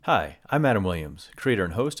Hi, I'm Adam Williams, creator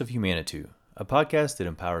and host of Humanitou, a podcast that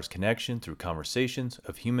empowers connection through conversations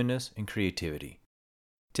of humanness and creativity.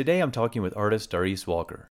 Today I'm talking with artist Darice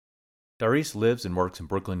Walker. Darice lives and works in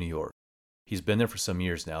Brooklyn, New York. He's been there for some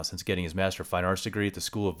years now since getting his Master of Fine Arts degree at the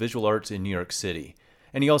School of Visual Arts in New York City,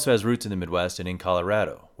 and he also has roots in the Midwest and in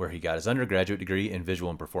Colorado, where he got his undergraduate degree in Visual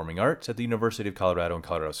and Performing Arts at the University of Colorado in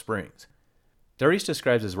Colorado Springs. Darice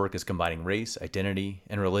describes his work as combining race, identity,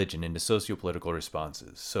 and religion into sociopolitical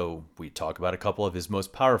responses, so we talk about a couple of his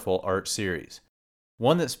most powerful art series.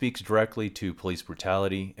 One that speaks directly to police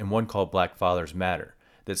brutality, and one called Black Fathers Matter,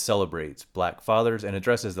 that celebrates black fathers and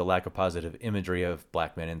addresses the lack of positive imagery of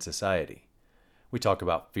black men in society. We talk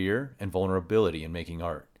about fear and vulnerability in making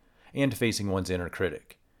art, and facing one's inner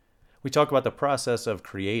critic. We talk about the process of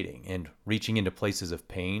creating and reaching into places of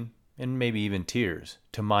pain, and maybe even tears,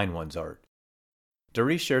 to mine one's art.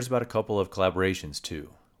 Darice shares about a couple of collaborations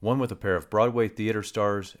too, one with a pair of Broadway theater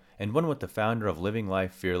stars, and one with the founder of Living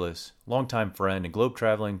Life Fearless, longtime friend and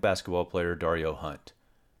globe-traveling basketball player Dario Hunt.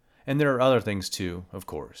 And there are other things too, of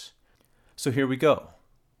course. So here we go.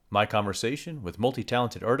 My conversation with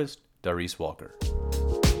multi-talented artist Darice Walker.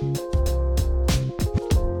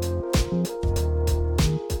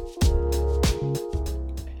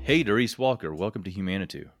 Hey, Darice Walker, welcome to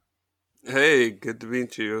Humanitou. Hey, good to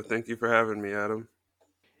meet you. Thank you for having me, Adam.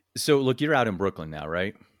 So, look, you're out in Brooklyn now,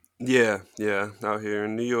 right? Yeah, out here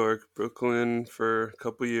in New York, Brooklyn for a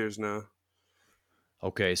couple years now.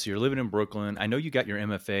 Okay, so you're living in Brooklyn. I know you got your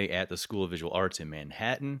MFA at the School of Visual Arts in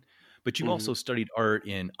Manhattan, but you hmm also studied art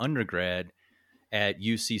in undergrad at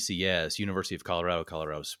UCCS, University of Colorado,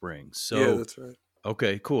 Colorado Springs. Yeah, So, that's right.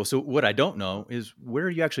 okay, cool. So, what I don't know is where are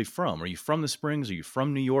you actually from? Are you from the Springs? Are you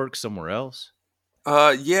from New York, somewhere else?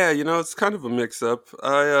 Yeah, it's kind of a mix-up.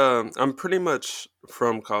 I'm pretty much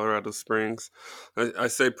from Colorado Springs. I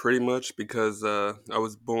say pretty much because I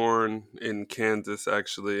was born in Kansas,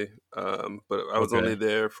 actually, but I was only Okay.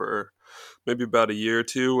 there for maybe about a year or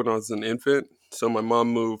two when I was an infant. So my mom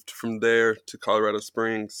moved from there to Colorado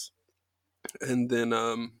Springs, and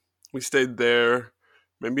then we stayed there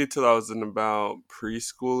maybe until I was in about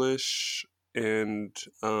preschoolish. And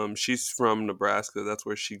she's from Nebraska. That's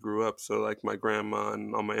where she grew up. So like my grandma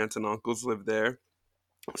and all my aunts and uncles lived there.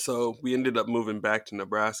 So we ended up moving back to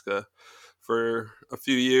Nebraska for a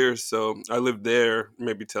few years. So I lived there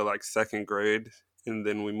maybe till like second grade, and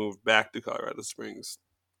then we moved back to Colorado Springs.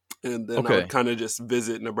 And then I would Okay. kind of just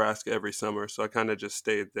visit Nebraska every summer. So I kind of just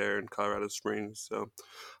stayed there in Colorado Springs. So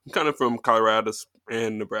I'm kind of from Colorado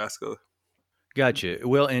and Nebraska. Gotcha.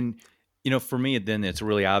 Well, and for me, then it's a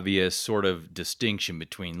really obvious sort of distinction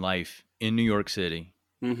between life in New York City,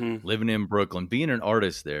 hmm living in Brooklyn, being an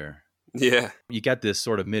artist there. Yeah. You got this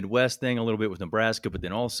sort of Midwest thing a little bit with Nebraska, but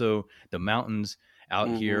then also the mountains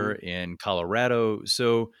out here hmm in Colorado.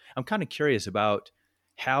 So I'm kind of curious about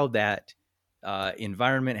how that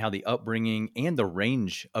environment, how the upbringing, and the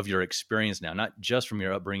range of your experience now, not just from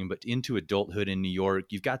your upbringing, but into adulthood in New York.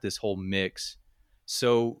 You've got this whole mix.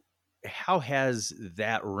 So, how has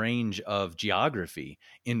that range of geography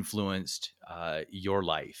influenced your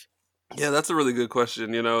life? Yeah, that's a really good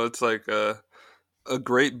question. It's like a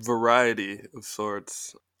great variety of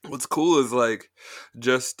sorts. What's cool is like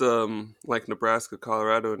just like Nebraska,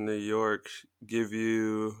 Colorado, and New York give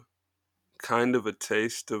you kind of a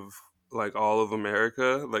taste of like all of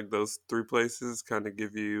America. Like those three places kind of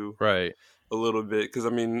give you Right. a little bit, because I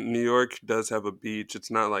mean New York does have a beach.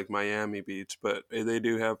 It's not like Miami Beach, but they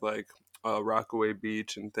do have like Rockaway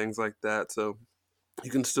Beach and things like that. So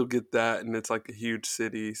you can still get that, and it's like a huge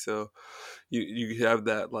city. So you have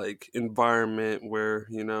that like environment where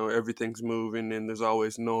everything's moving and there's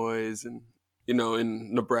always noise. And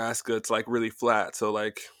in Nebraska it's like really flat, so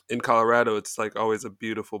like in Colorado it's like always a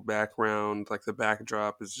beautiful background. Like the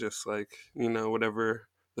backdrop is just like whatever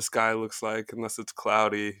the sky looks like, unless it's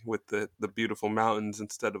cloudy, with the beautiful mountains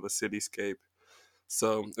instead of a cityscape.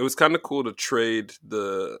 So it was kind of cool to trade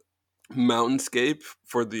the mountainscape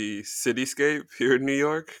for the cityscape here in New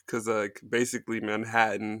York, because like basically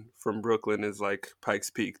Manhattan from Brooklyn is like Pikes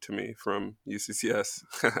Peak to me from UCCS.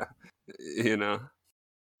 you know.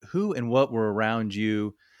 Who and what were around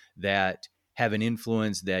you that have an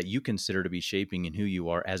influence that you consider to be shaping in who you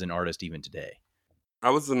are as an artist even today? I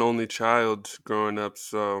was an only child growing up,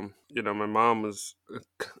 so my mom was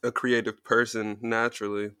a creative person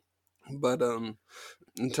naturally. But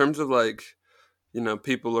in terms of like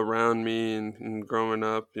people around me and growing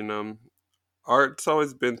up, art's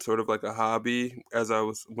always been sort of like a hobby as I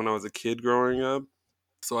was when I was a kid growing up.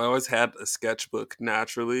 So I always had a sketchbook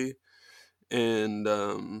naturally, and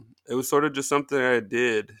it was sort of just something I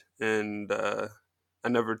did. And I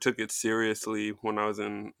never took it seriously when I was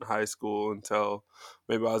in high school until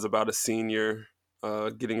maybe I was about a senior,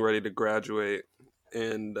 getting ready to graduate.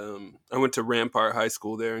 And I went to Rampart High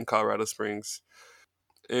School there in Colorado Springs.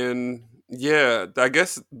 And yeah, I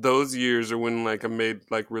guess those years are when like I made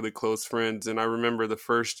like really close friends. And I remember the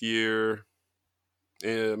first year,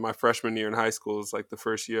 my freshman year in high school, is like the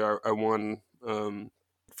first year I won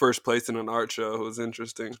first place in an art show. It was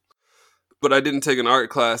interesting, but I didn't take an art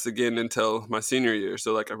class again until my senior year.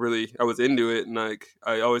 So like I was into it, and like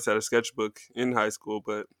I always had a sketchbook in high school,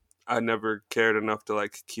 but I never cared enough to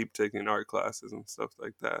like keep taking art classes and stuff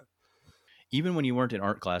like that. Even when you weren't in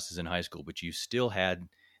art classes in high school, but you still had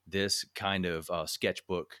this kind of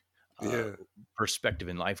sketchbook uh, Yeah. perspective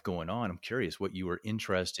in life going on. I'm curious what you were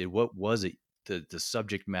interested. What was it, the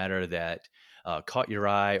subject matter that caught your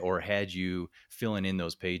eye or had you filling in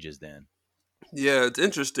those pages then? Yeah, it's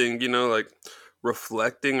interesting, like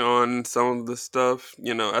reflecting on some of the stuff,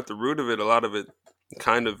 at the root of it, a lot of it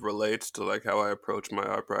kind of relates to like how I approach my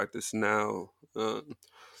art practice now.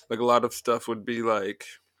 Like a lot of stuff would be like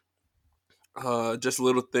just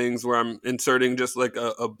little things where I'm inserting just like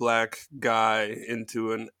a black guy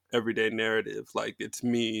into an everyday narrative, like it's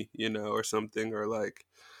me, or something, or like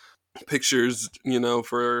pictures,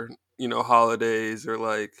 for holidays, or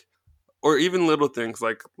like, or even little things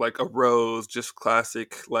like a rose, just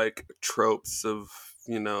classic like tropes of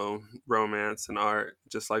romance and art,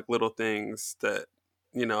 just like little things that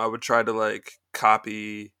I would try to like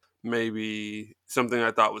copy, maybe something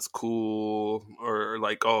I thought was cool, or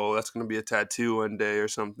like, oh, that's going to be a tattoo one day or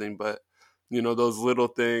something. But those little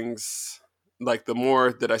things, like the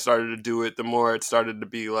more that I started to do it, the more it started to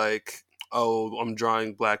be like, oh, I'm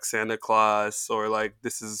drawing Black Santa Claus, or like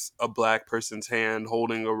this is a black person's hand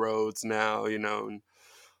holding a rose now, and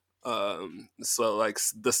so like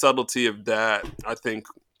the subtlety of that, I think,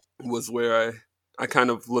 was where I kind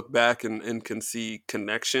of look back and can see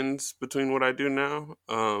connections between what I do now.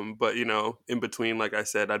 But in between, like I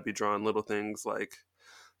said, I'd be drawing little things like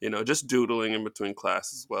just doodling in between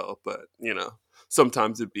class as well. But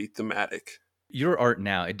sometimes it'd be thematic. Your art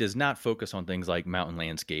now, it does not focus on things like mountain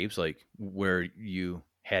landscapes, like where you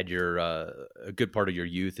had your a good part of your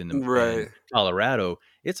youth in Right. Colorado.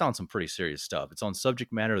 It's on some pretty serious stuff. It's on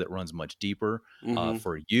subject matter that runs much deeper Mm-hmm.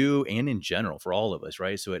 for you and in general for all of us,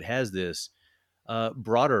 right? So it has this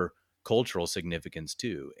broader cultural significance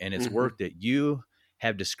too, and it's Mm-hmm. work that you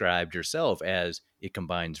have described yourself as it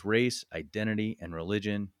combines race, identity, and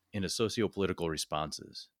religion into socio-political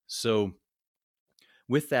responses. So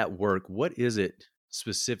with that work, what is it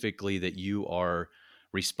specifically that you are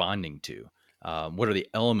responding to? What are the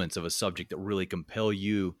elements of a subject that really compel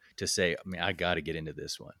you to say, I mean, I got to get into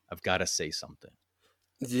this one. I've got to say something.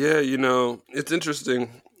 Yeah, it's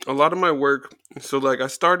interesting. A lot of my work, so like I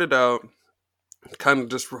started out kind of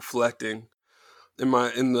just reflecting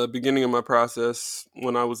in the beginning of my process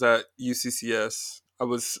when I was at UCCS. I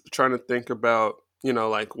was trying to think about,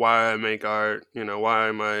 like why I make art, why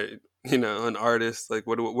am I, an artist? Like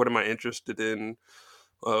what am I interested in?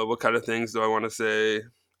 What kind of things do I want to say?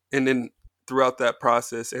 And then throughout that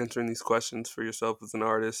process, answering these questions for yourself as an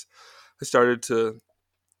artist, I started to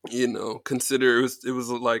consider it was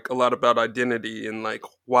like a lot about identity and like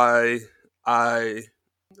why I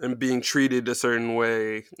am being treated a certain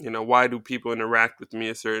way. Why do people interact with me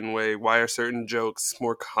a certain way? Why are certain jokes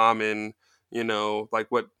more common? Like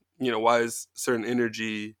what, why is certain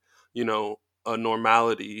energy, a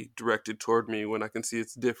normality directed toward me when I can see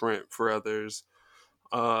it's different for others?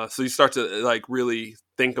 So you start to like really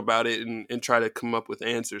think about it and try to come up with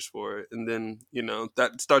answers for it, and then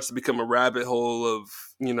that starts to become a rabbit hole of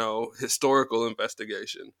historical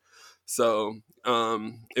investigation. So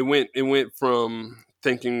it went from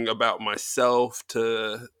thinking about myself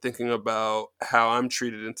to thinking about how I'm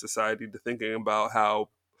treated in society to thinking about how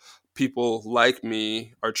people like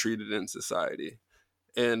me are treated in society.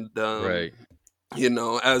 And Right.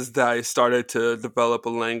 as I started to develop a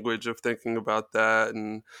language of thinking about that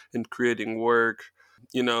and creating work,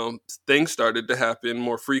 things started to happen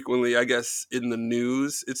more frequently. I guess in the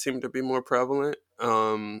news, it seemed to be more prevalent.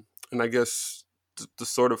 And I guess the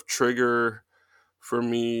sort of trigger for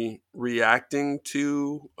me reacting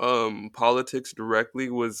to politics directly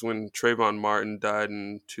was when Trayvon Martin died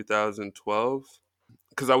in 2012.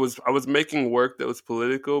 Because I was making work that was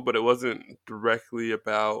political, but it wasn't directly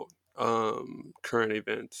about current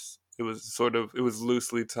events. It was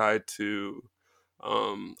loosely tied to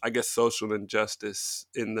I guess social injustice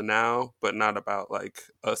in the now, but not about like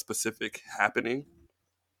a specific happening.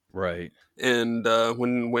 Right. And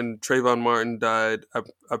when Trayvon Martin died,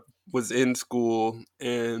 I was in school,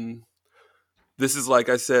 and this is like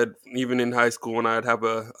I said, even in high school when I'd have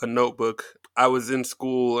a notebook, I was in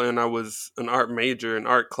school and I was an art major in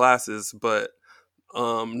art classes, but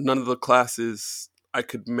none of the classes I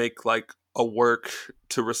could make like a work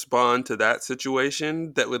to respond to that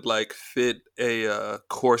situation that would like fit a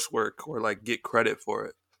coursework or like get credit for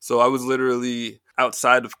it. So I was literally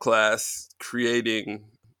outside of class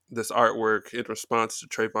creating this artwork in response to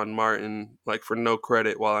Trayvon Martin, like for no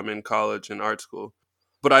credit while I'm in college and art school.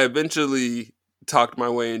 But I eventually talked my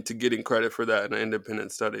way into getting credit for that in an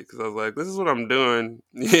independent study because I was like, this is what I'm doing,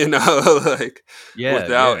 like Yeah,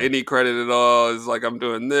 without yeah. any credit at all. It's like I'm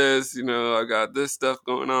doing this, I got this stuff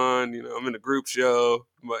going on, I'm in a group show,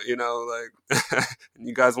 but like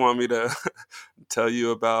you guys want me to tell you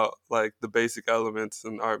about like the basic elements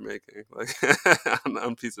in art making, like on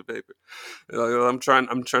a piece of paper. Like, I'm trying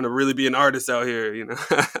to really be an artist out here.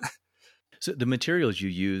 So the materials you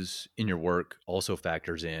use in your work also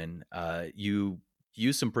factors in. You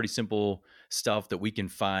use some pretty simple stuff that we can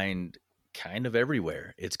find kind of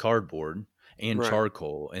everywhere. It's cardboard and Right.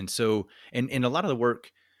 charcoal, and so and a lot of the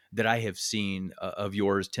work that I have seen of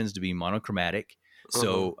yours tends to be monochromatic. Uh-huh.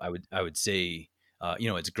 So I would say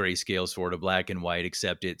it's grayscale, sort of black and white,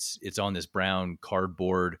 except it's on this brown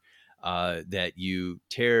cardboard that you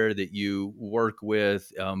tear, that you work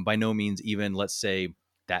with. By no means even, let's say,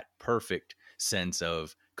 that perfect sense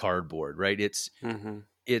of cardboard, right? Mm-hmm.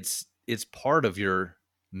 It's part of your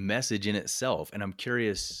message in itself, and I'm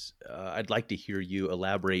curious. I'd like to hear you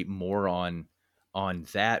elaborate more on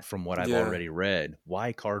that from what I've Yeah. already read.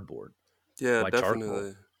 Why cardboard? Yeah, Why charcoal?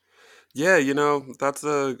 definitely. Yeah, that's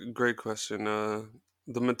a great question.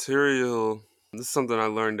 The material, this is something I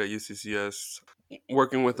learned at UCCS,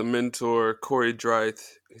 working with a mentor, Corey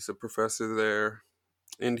Dreith. He's a professor there,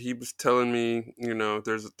 and he was telling me,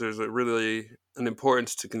 there's a really an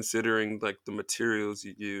importance to considering like the materials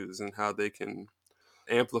you use and how they can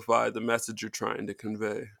amplify the message you're trying to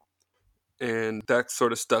convey. And that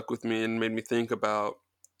sort of stuck with me and made me think about,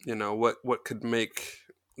 what could make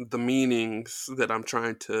the meanings that I'm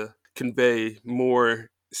trying to convey more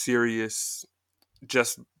serious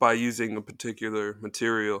just by using a particular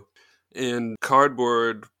material. And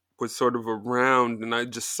cardboard was sort of around, and I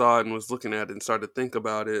just saw it and was looking at it and started to think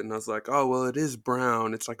about it, and I was like, oh well, it is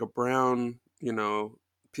brown. It's like a brown,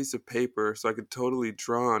 piece of paper, so I could totally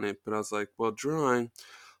draw on it. But I was like, well, drawing, I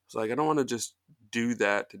was like, I don't want to just do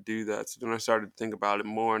that to do that. So then I started to think about it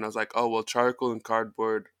more, and I was like, oh well, charcoal and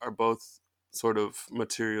cardboard are both sort of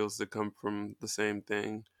materials that come from the same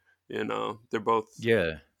thing. They're both,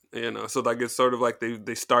 Yeah. so like it's sort of like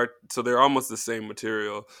they start, so they're almost the same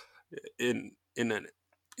material in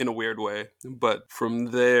a weird way. But from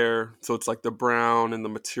there, so it's like the brown and the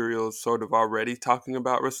materials sort of already talking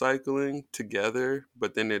about recycling together,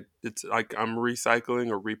 but then it's like I'm recycling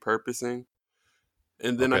or repurposing.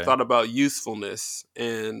 And then I Okay. thought about usefulness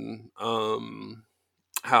and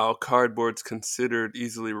how cardboard's considered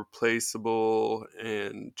easily replaceable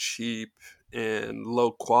and cheap and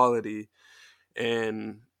low quality.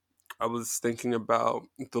 And I was thinking about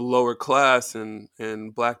the lower class and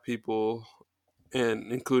black people,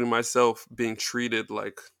 and including myself, being treated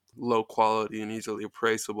like low quality and easily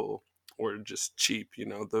replaceable or just cheap.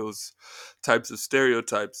 Those types of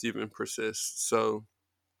stereotypes even persist. So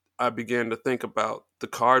I began to think about the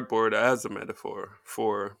cardboard as a metaphor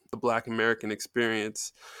for the Black American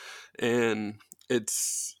experience. And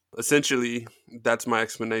it's essentially, that's my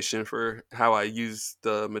explanation for how I use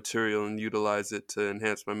the material and utilize it to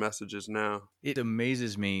enhance my messages now. It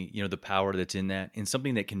amazes me, the power that's in that, and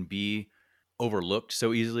something that can be overlooked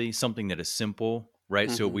so easily, something that is simple,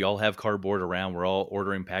 right? So Hmm. we all have cardboard around, we're all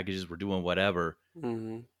ordering packages, we're doing whatever,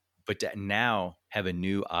 Hmm. but to now have a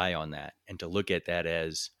new eye on that and to look at that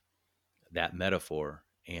as that metaphor,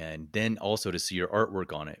 and then also to see your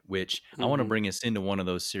artwork on it, which I want to Hmm. bring us into one of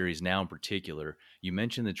those series now in particular. You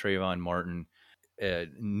mentioned the Trayvon Martin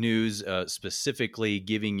news, specifically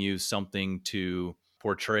giving you something to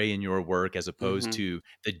portray in your work as opposed Hmm. to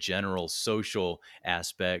the general social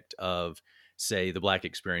aspect of, say, the Black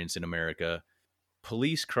experience in America.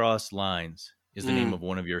 Police Cross Lines is the name Mm. of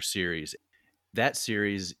one of your series. That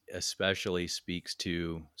series especially speaks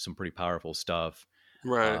to some pretty powerful stuff,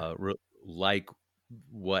 Right. like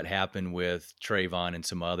what happened with Trayvon and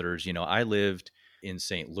some others. I lived in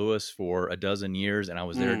St. Louis for a dozen years, and I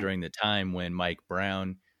was there Mm. during the time when Mike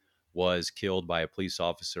Brown was killed by a police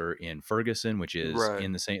officer in Ferguson, which is Right.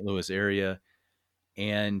 in the St. Louis area.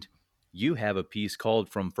 And you have a piece called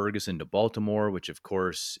From Ferguson to Baltimore, which, of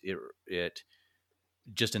course, it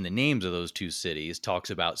just in the names of those two cities talks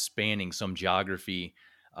about spanning some geography.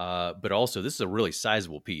 But also, this is a really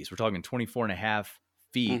sizable piece. We're talking 24 and a half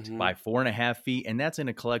feet Mm-hmm. by 4.5 feet, and that's in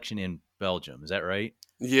a collection in Belgium. Is that right?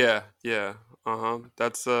 Yeah, yeah. Uh-huh.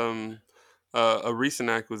 That's a recent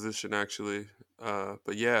acquisition actually.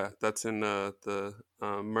 But yeah, that's in the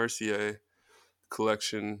Mercier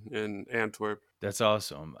collection in Antwerp. That's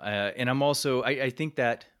awesome. And I'm also, I think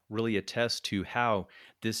that really attests to how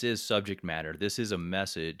this is subject matter. This is a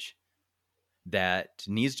message that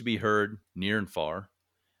needs to be heard near and far.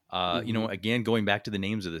 Mm-hmm. Again, going back to the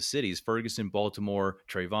names of the cities, Ferguson, Baltimore,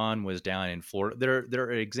 Trayvon was down in Florida. There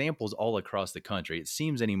are examples all across the country. It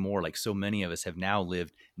seems anymore like so many of us have now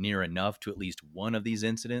lived near enough to at least one of these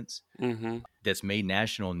incidents Mm-hmm. that's made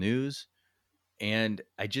national news. And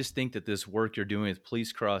I just think that this work you're doing with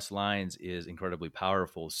Police Cross Lines is incredibly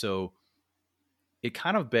powerful. So it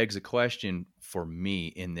kind of begs a question for me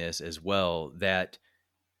in this as well, that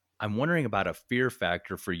I'm wondering about a fear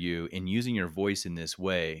factor for you in using your voice in this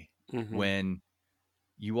way Mm-hmm. when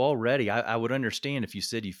you already, I would understand if you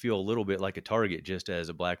said you feel a little bit like a target just as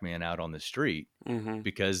a black man out on the street, Mm-hmm.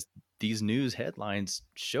 because these news headlines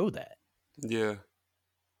show that. Yeah.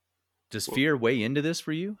 Does Well, fear weigh into this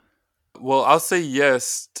for you? well, I'll say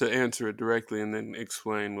yes to answer it directly and then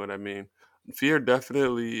explain what I mean. Fear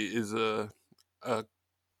definitely is a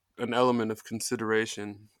an element of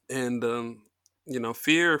consideration. And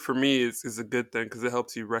fear for me is a good thing because it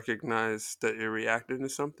helps you recognize that you're reacting to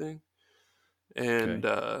something, and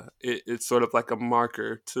Okay. it's sort of like a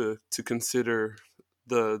marker to consider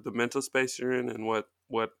the mental space you're in and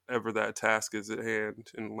whatever that task is at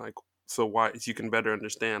hand, and like so why you can better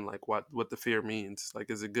understand like what the fear means. Like,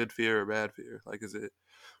 is it good fear or bad fear? Like, is it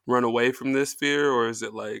run away from this fear, or is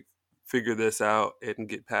it like figure this out and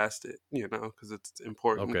get past it? Because it's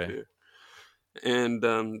important Okay. fear.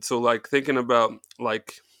 And so like thinking about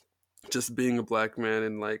like just being a black man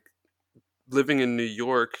and like living in New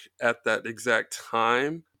York at that exact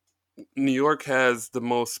time. New York has the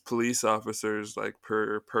most police officers like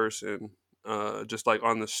per person, just like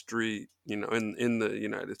on the street, in the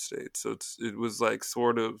United States. So it was like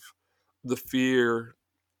sort of the fear,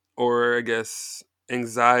 or I guess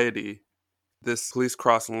anxiety. This Police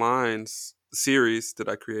Cross Lines series that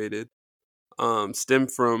I created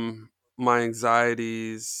stemmed from my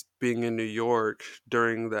anxieties being in New York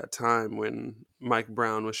during that time when Mike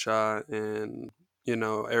Brown was shot, and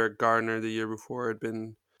Eric Gardner the year before had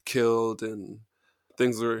been killed, and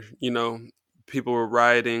things were, people were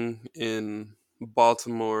rioting in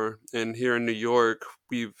Baltimore, and here in New York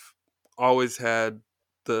we've always had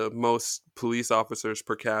the most police officers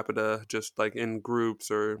per capita, just like in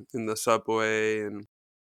groups or in the subway. And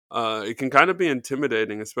it can kind of be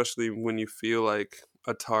intimidating, especially when you feel like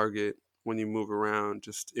a target when you move around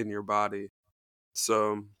just in your body.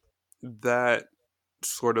 So that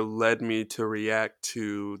sort of led me to react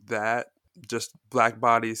to that, just black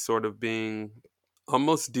bodies sort of being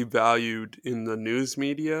almost devalued in the news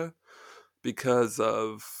media because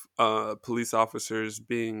of police officers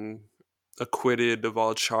being acquitted of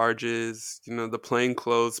all charges. The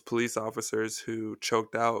plainclothes police officers who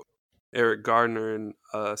choked out Eric Gardner in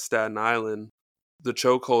Staten Island. The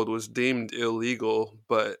chokehold was deemed illegal,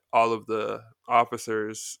 but all of the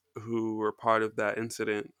officers who were part of that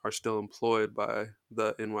incident are still employed by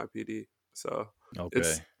the NYPD. So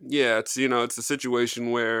it's Okay. yeah, it's a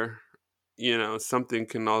situation where something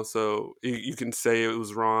can also you can say it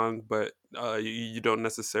was wrong, but you don't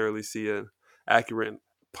necessarily see an accurate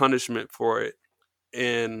punishment for it,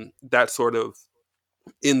 and that sort of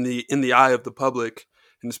in the eye of the public,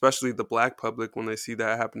 and especially the black public, when they see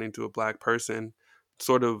that happening to a black person,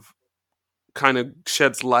 sort of kind of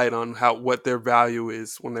sheds light on what their value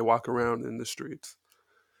is when they walk around in the streets.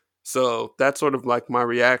 So that's sort of like my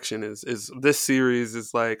reaction is this series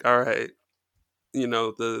is like, all right,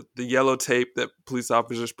 the yellow tape that police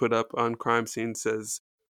officers put up on crime scene says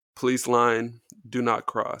police line, do not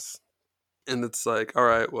cross. And it's like, all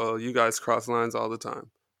right, well, you guys cross lines all the time.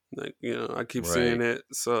 Like, I keep seeing Right. it,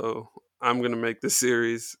 so I'm going to make this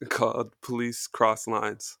series called Police Cross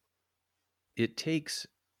Lines. It takes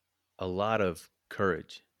a lot of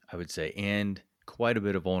courage, I would say, and quite a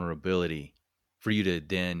bit of vulnerability for you to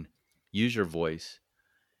then use your voice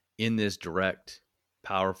in this direct,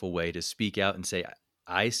 powerful way to speak out and say,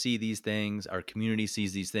 I see these things, our community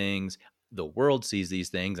sees these things, the world sees these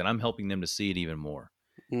things, and I'm helping them to see it even more.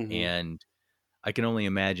 Hmm. And I can only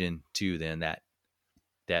imagine too then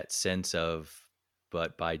that sense of,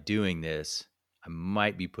 but by doing this, I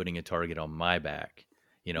might be putting a target on my back.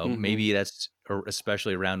 Hmm. Maybe that's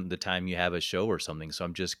especially around the time you have a show or something. So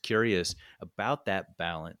I'm just curious about that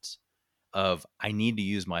balance of, I need to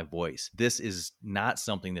use my voice. This is not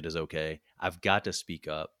something that is okay. I've got to speak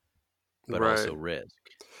up, but also Right. risk.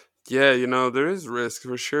 Yeah, there is risk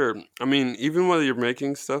for sure. I mean, even while you're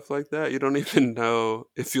making stuff like that, you don't even know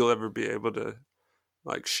if you'll ever be able to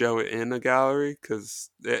like show it in a gallery because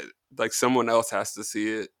like someone else has to see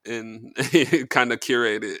it and kind of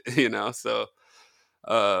curate it. So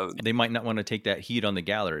uh, They might not want to take that heat on the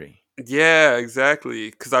gallery. yeah, exactly.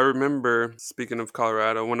 Because I remember, speaking of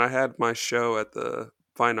Colorado, when I had my show at the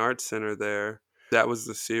Fine Arts Center there, that was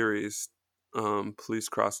the series, Police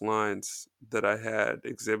Cross Lines, that I had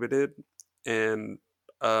exhibited. And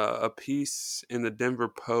a piece in the Denver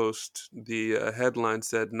Post, the headline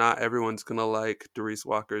said, "Not everyone's going to like Doris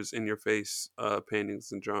Walker's in your face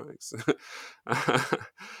paintings and drawings."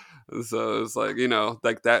 So it's like,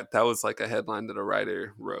 like that was like a headline that a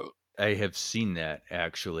writer wrote. I have seen that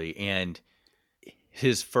actually. And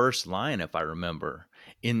his first line, if I remember,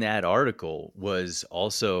 in that article was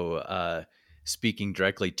also speaking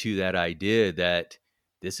directly to that idea that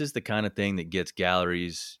this is the kind of thing that gets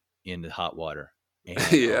galleries into hot water. And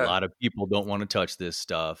a Yeah. lot of people don't want to touch this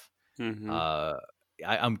stuff. Hmm. Uh,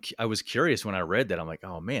 I was curious when I read that. I'm like,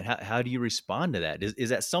 oh man, how do you respond to that? Is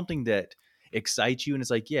that something that excites you? And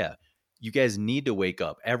it's like, yeah, you guys need to wake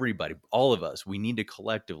up. Everybody, all of us, we need to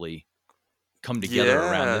collectively come together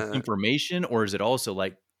around this Yeah. information, or is it also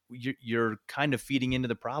like you're kind of feeding into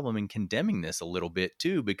the problem and condemning this a little bit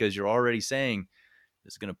too, because you're already saying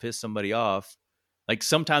this is going to piss somebody off? Like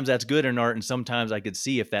sometimes that's good in art, and sometimes I could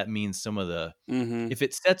see if that means some of the Hmm. if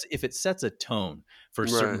it sets a tone for a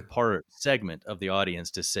certain Right. part segment of the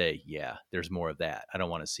audience to say, yeah, there's more of that. I don't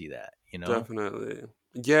want to see that, you know? Definitely.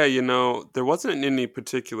 Yeah, there wasn't any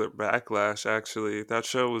particular backlash actually. That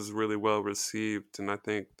show was really well received, and I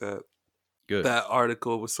think that Good. that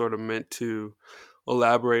article was sort of meant to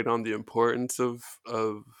elaborate on the importance of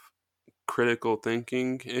critical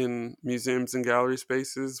thinking in museums and gallery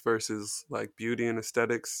spaces versus like beauty and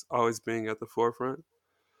aesthetics always being at the forefront.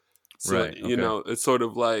 So, Right. Okay. it's sort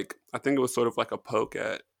of like, I think it was sort of like a poke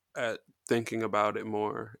at thinking about it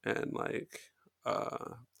more and like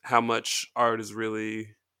how much art is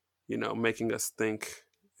really, making us think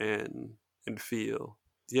and feel.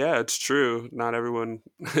 Yeah, it's true. Not everyone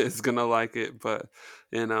is gonna like it, but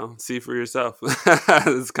see for yourself.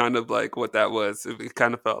 It's kind of like what that was. It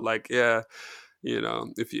kind of felt like, yeah,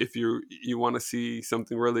 if you want to see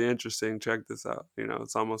something really interesting, check this out.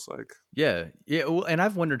 It's almost like. Yeah. Yeah. Well, and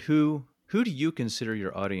I've wondered who do you consider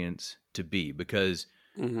your audience to be? Because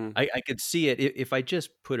Hmm. I could see it if I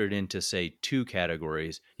just put it into, say, two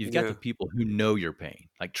categories. You've got Yeah. the people who know your pain,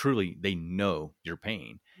 like truly they know your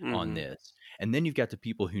pain on Hmm. this. And then you've got the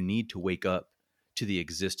people who need to wake up to the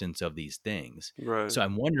existence of these things. Right. So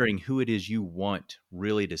I'm wondering who it is you want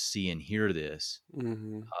really to see and hear this,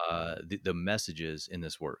 Hmm. the messages in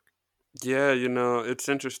this work. Yeah, it's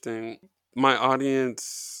interesting. My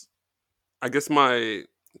audience, I guess my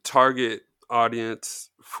target audience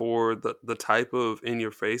for the type of in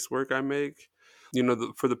your face work I make,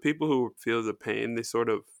 for the people who feel the pain, they sort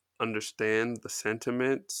of understand the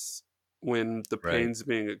sentiments when the Right. pain's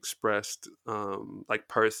being expressed, like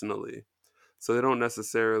personally. So they don't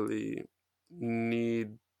necessarily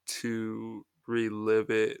need to relive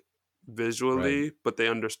it Right. visually, but they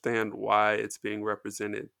understand why it's being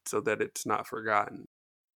represented so that it's not forgotten.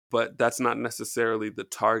 But that's not necessarily the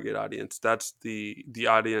target audience. That's the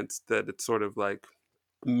audience that it's sort of like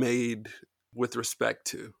made with respect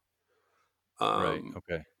to. Right. Um,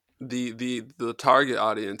 Okay. the target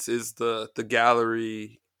audience is the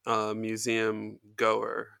gallery, museum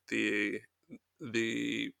goer, the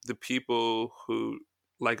people who,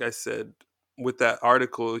 like I said, with that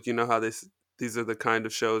article, how these are the kind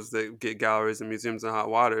of shows that get galleries and museums in hot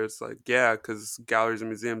water. It's like, yeah, because galleries and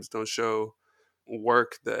museums don't show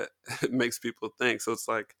work that makes people think. So it's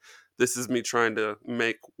like, this is me trying to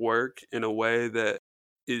make work in a way that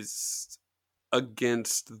is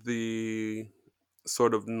against the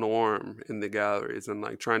sort of norm in the galleries, and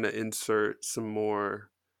like trying to insert some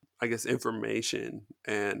more, I guess, information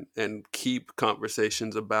and keep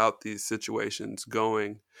conversations about these situations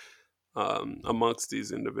going, amongst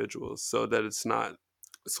these individuals, so that it's not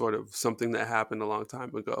sort of something that happened a long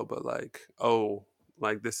time ago, but like, oh,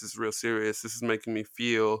 like this is real serious, this is making me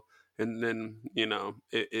feel. And then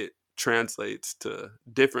it translates to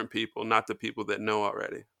different people, not the people that know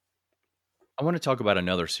already. I want to talk about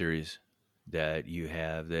another series that you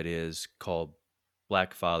have that is called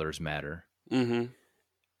Black Fathers Matter. Hmm.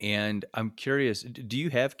 And I'm curious, do you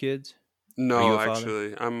have kids? Are you No, a father?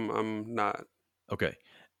 actually, I'm not. Okay.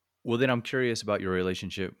 Well, then I'm curious about your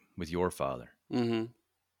relationship with your father. Hmm.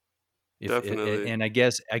 If Definitely. and I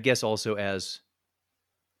guess also as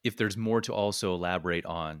if there's more to also elaborate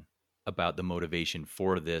on about the motivation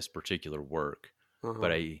for this particular work.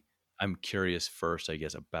 But Uh-huh. I'm curious first, I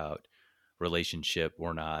guess, about relationship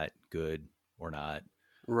or not, good or not,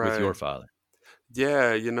 with your Right. father.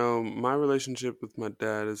 Yeah, my relationship with my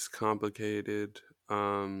dad is complicated.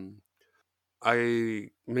 Um,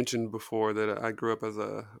 I mentioned before that I grew up as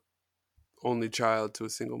a only child to a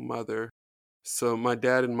single mother. So my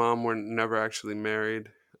dad and mom were never actually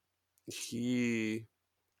married. He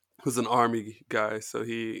was an army guy, so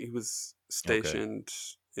he was Okay. stationed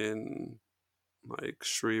in like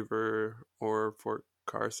Schriever or Fort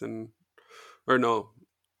Carson, or no,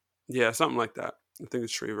 yeah, something like that. I think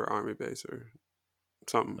it's Schriever Army Base or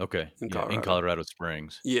something Okay. in Yeah. In Colorado. Colorado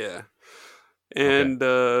Springs. Yeah, Okay. and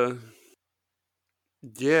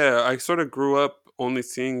yeah, I sort of grew up only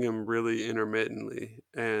seeing him really intermittently,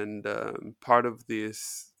 and part of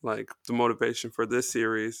this, like the motivation for this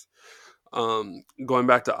series, going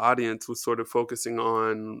back to audience, was sort of focusing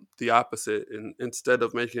on the opposite, and instead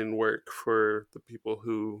of making work for the people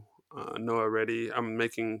who know already, I'm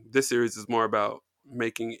making this series is more about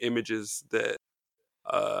making images that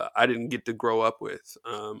I didn't get to grow up with,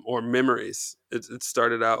 or memories. It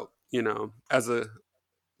started out, as a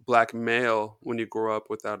black male. When you grow up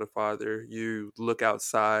without a father, you look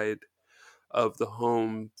outside of the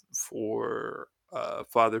home for a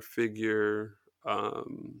father figure,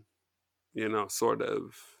 um, sort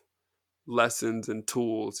of lessons and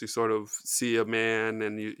tools. You sort of see a man,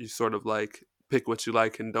 and you sort of like pick what you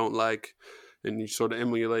like and don't like, and you sort of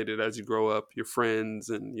emulate it as you grow up. Your friends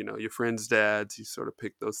and your friends' dads, you sort of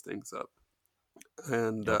pick those things up.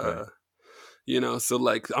 And Okay. so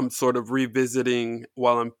like I'm sort of revisiting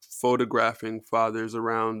while I'm photographing fathers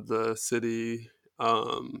around the city,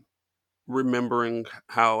 um, remembering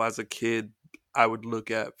how as a kid I would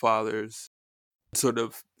look at fathers, sort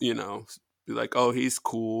of, be like, oh, he's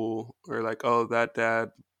cool, or like, oh, that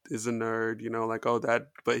dad is a nerd, like, oh,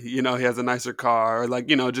 that, but he has a nicer car, or like,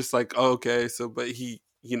 just like, oh, okay, so, but he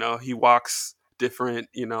walks different,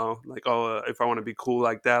 like, oh, if I want to be cool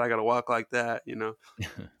like that, I gotta walk like that.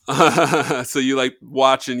 So you like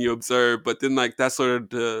watch and you observe, but then like that's sort of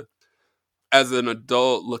the as an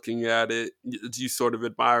adult looking at it, you sort of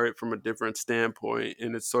admire it from a different standpoint,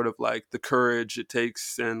 and it's sort of like the courage it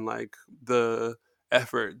takes and like the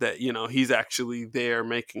effort that he's actually there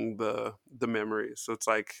making the memories. So it's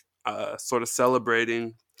like sort of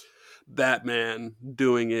celebrating that man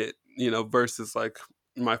doing it, versus like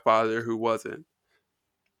my father who wasn't.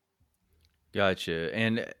 Gotcha.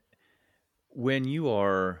 And when you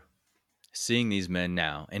are seeing these men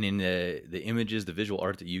now, and in the images, the visual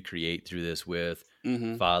art that you create through this with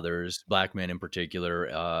Hmm. fathers, black men in particular,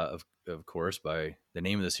 of course, by the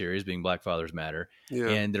name of the series being Black Fathers Matter,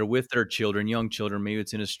 Yeah. and they're with their children, young children. Maybe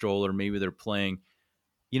it's in a stroller, maybe they're playing.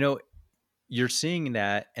 You know, you're seeing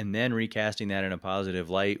that and then recasting that in a positive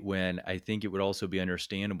light. When I think it would also be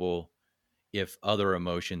understandable if other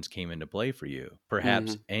emotions came into play for you,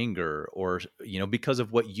 perhaps Hmm. anger, or because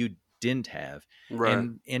of what you didn't have. Right.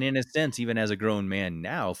 And in a sense, even as a grown man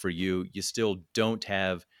now, for you, you still don't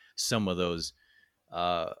have some of those,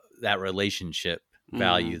 uh that relationship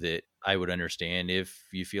value Hmm. that I would understand if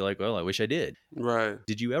you feel like, well, I wish I did. Right.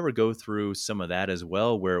 Did you ever go through some of that as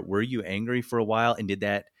well, where were you angry for a while, and did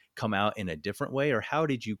that come out in a different way, or how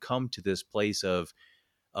did you come to this place of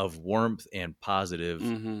warmth and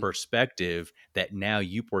positive Hmm. perspective that now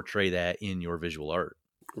you portray that in your visual art?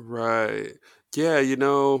 Right. Yeah,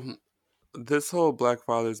 this whole Black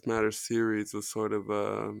Fathers Matter series was sort of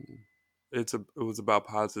it was about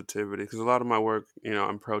positivity, because a lot of my work,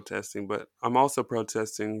 I'm protesting, but I'm also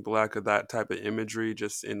protesting the lack of that type of imagery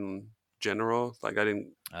just in general. Like I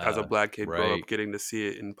didn't, as a black kid, grow up Right. getting to see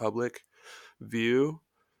it in public view,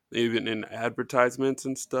 even in advertisements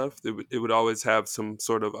and stuff. It would always have some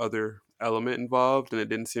sort of other element involved, and it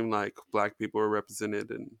didn't seem like black people were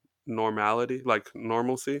represented in normality, like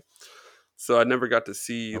normalcy. So I never got to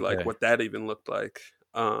see like Okay. what that even looked like.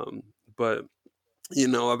 But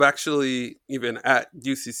I've actually, even at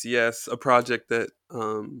UCCS, a project that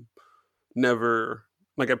never,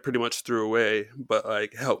 like, I pretty much threw away, but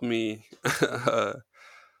like helped me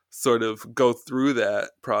sort of go through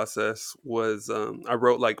that process, was I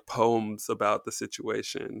wrote like poems about the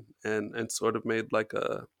situation, and sort of made like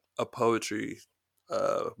a poetry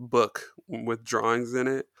book with drawings in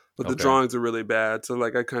it. But the Okay. drawings are really bad, so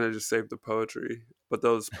like I kind of just saved the poetry. But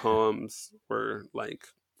those poems were like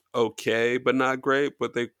okay, but not great.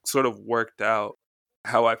 But they sort of worked out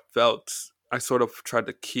how I felt. I sort of tried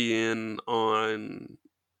to key in on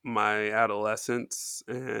my adolescence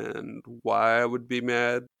and why I would be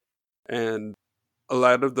mad, and a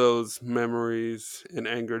lot of those memories and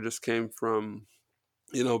anger just came from,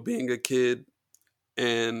 being a kid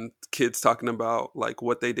and kids talking about like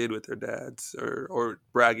what they did with their dads, or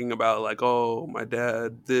bragging about like, oh, my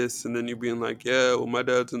dad this, and then you being like, yeah, well, my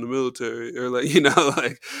dad's in the military, or like,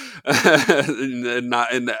 like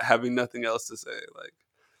and having nothing else to say,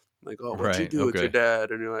 like, oh, what'd you Right. do with your Okay.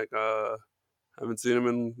 dad? And you're like, haven't seen him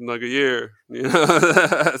in like a year,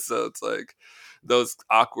 so it's like those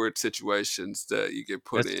awkward situations that you get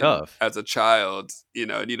put That's in tough. as a child,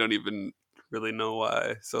 and you don't even really know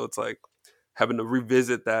why. So it's like having to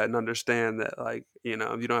revisit that and understand that, like, you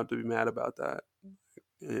don't have to be mad about that,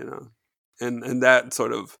 you know, and that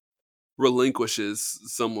sort of relinquishes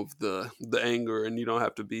some of the anger, and you don't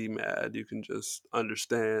have to be mad. You can just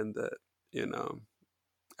understand that, you know,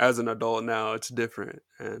 as an adult now, it's different,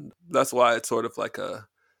 and that's why it's sort of like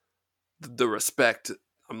the respect.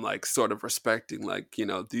 I'm like sort of respecting, like,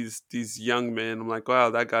 these young men. I'm like, wow,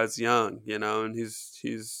 that guy's young, and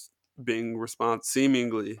he's being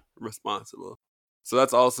seemingly responsible. So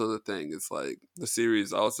that's also the thing. It's like the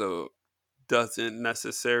series also doesn't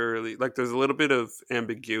necessarily, like, there's a little bit of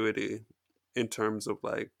ambiguity in terms of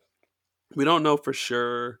like, we don't know for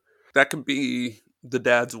sure. That could be the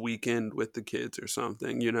dad's weekend with the kids or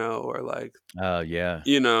something, or like, Yeah.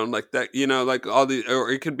 like that, like all the, or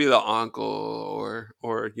it could be the uncle, or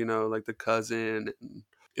like the cousin.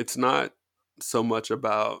 It's not so much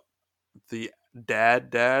about the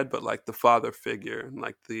dad, but like the father figure, and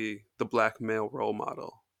like the black male role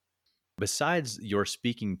model. Besides your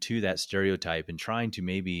speaking to that stereotype and trying to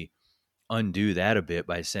maybe undo that a bit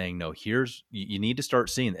by saying, no, you need to start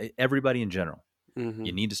seeing everybody in general. You Hmm.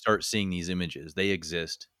 need to start seeing these images. They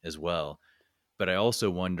exist as well. But I also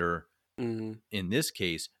wonder, Hmm. in this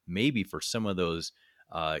case, maybe for some of those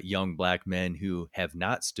young black men who have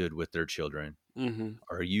not stood with their children, Hmm.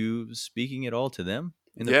 are you speaking at all to them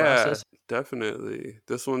in the Yeah, process? definitely.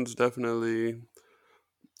 This one's definitely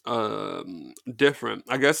different.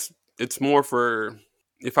 I guess it's more for,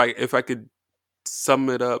 if I could sum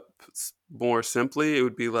it up more simply, it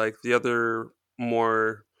would be like the other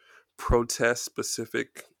more protest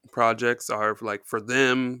specific projects are like for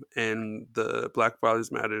them, and the Black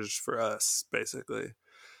Fathers Matters for us, basically.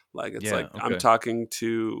 Like, it's Yeah. like I'm Okay. talking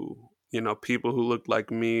to, people who look like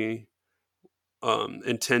me,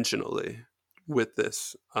 intentionally with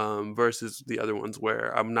this, versus the other ones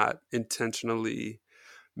where I'm not intentionally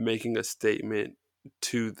making a statement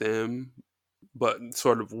to them, but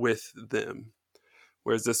sort of with them.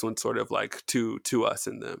 Whereas this one's sort of like to us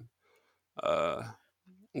and them, uh,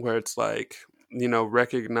 where it's like,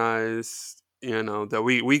 recognize, that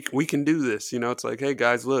we can do this. It's like, hey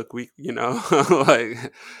guys, look, we,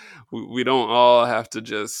 like, we don't all have to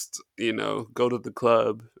just, go to the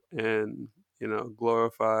club and,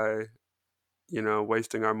 glorify,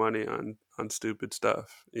 wasting our money on stupid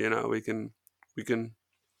stuff. We can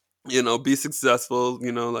be successful,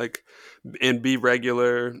 like, and be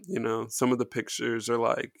regular. Some of the pictures are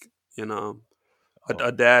like, you know Oh,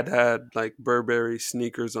 a dad had like Burberry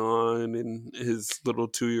sneakers on, and his little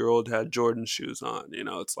 2-year old had Jordan shoes on.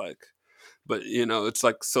 It's like, but it's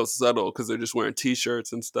like so subtle because they're just wearing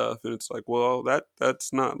t-shirts and stuff, and it's like, well,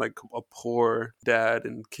 that's not like a poor dad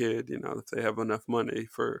and kid, if they have enough money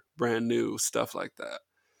for brand new stuff like that.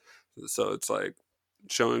 So it's like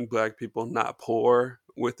showing black people not poor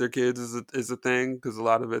with their kids is a thing, because a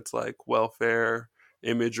lot of it's like welfare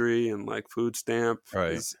imagery and like food stamp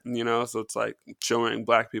right. is, so it's like showing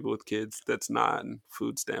black people with kids that's not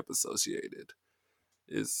food stamp associated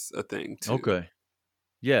is a thing too. Okay.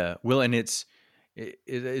 Yeah. Well, and it's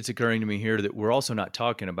occurring to me here that we're also not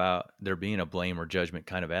talking about there being a blame or judgment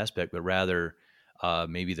kind of aspect, but rather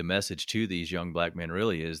maybe the message to these young black men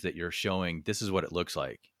really is that you're showing this is what it looks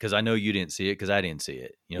like. Because I know you didn't see it, because I didn't see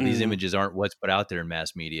it. These Hmm. images aren't what's put out there in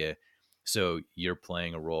mass media. So you're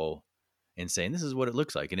playing a role in saying this is what it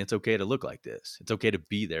looks like, and it's okay to look like this. It's okay to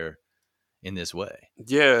be there in this way.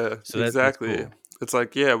 Yeah, So that's exactly. cool. It's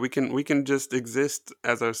like, yeah, we can just exist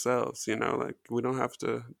as ourselves, like we don't have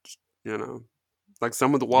to, you know like,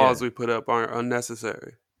 some of the walls Yeah. we put up aren't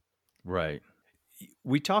unnecessary. Right.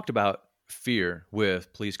 We talked about fear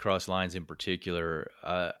with Please Cross Lines in particular.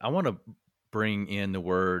 I want to bring in the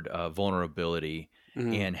word vulnerability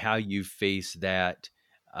Hmm. and how you face that,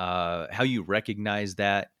 how you recognize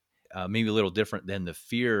that. Maybe a little different than the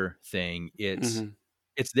fear thing. Hmm.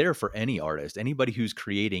 It's there for any artist, anybody who's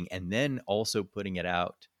creating and then also putting it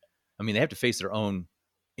out. I mean, they have to face their own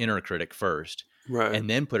inner critic first Right. and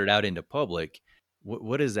then put it out into public.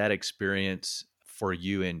 What is that experience for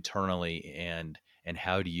you internally, and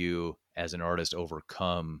how do you as an artist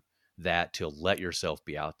overcome that to let yourself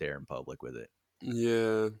be out there in public with it?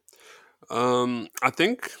 Yeah. I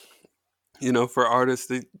think, for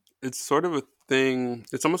artists, it's sort of a thing.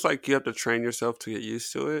 It's almost like you have to train yourself to get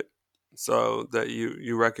used to it, so that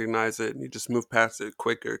you recognize it and you just move past it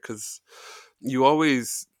quicker. Because you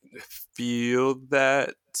always feel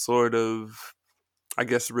that sort of, I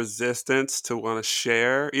guess, resistance to want to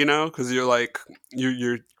share. Because you're like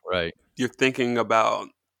you're Right. you're thinking about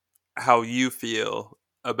how you feel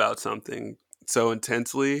about something so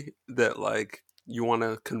intensely that like you want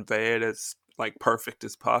to convey it as like perfect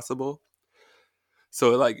as possible.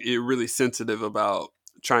 So like you're really sensitive about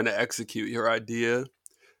trying to execute your idea,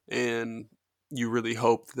 and you really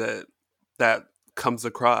hope that that comes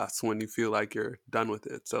across when you feel like you're done with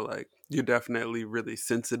it. So like you're definitely really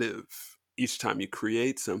sensitive each time you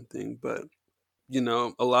create something. But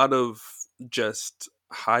a lot of just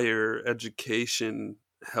higher education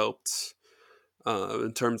helped,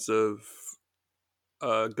 in terms of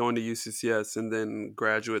going to UCCS and then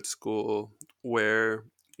graduate school, where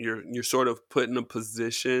you're sort of put in a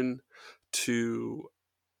position to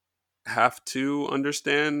have to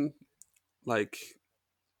understand like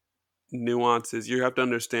nuances. You have to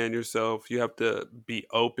understand yourself. You have to be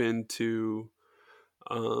open to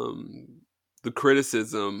um, the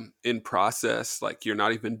criticism in process. Like you're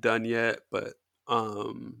not even done yet, but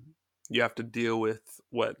um, you have to deal with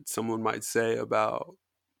what someone might say about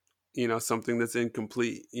something that's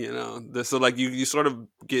incomplete. So like you sort of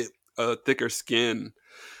get a thicker skin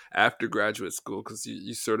after graduate school because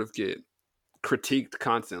you sort of get critiqued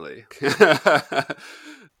constantly.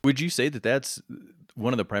 Would you say that that's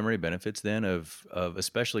one of the primary benefits then of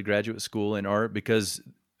especially graduate school in art? Because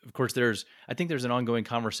of course I think there's an ongoing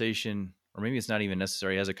conversation, or maybe it's not even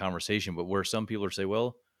necessary as a conversation, but where some people are say,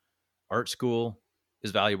 well, art school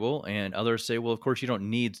is valuable, and others say, well, of course you don't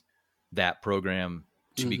need that program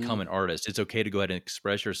to Hmm. become an artist. It's okay to go ahead and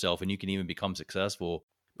express yourself, and you can even become successful.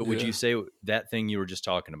 But would Yeah. you say that thing you were just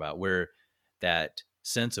talking about, where that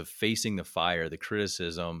sense of facing the fire, the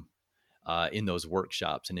criticism, in those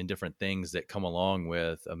workshops and in different things that come along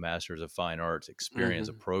with a Master's of Fine Arts experience,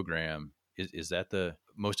 a Hmm. program, is that the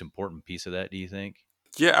most important piece of that, do you think?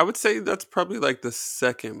 Yeah, I would say that's probably like the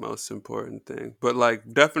second most important thing, but like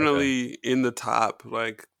Okay. definitely in the top,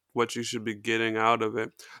 like what you should be getting out of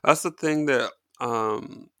it. That's the thing that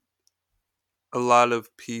a lot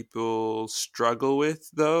of people struggle with,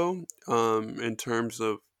 though, in terms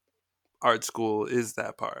of art school, is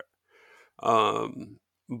that part. Um,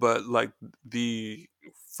 but like the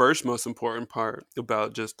first most important part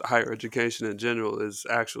about just higher education in general is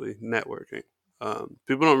actually networking.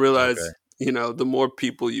 People don't Okay. realize, the more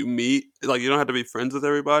people you meet, like you don't have to be friends with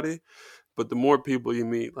everybody, but the more people you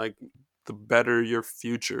meet, like the better your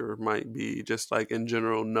future might be, just like in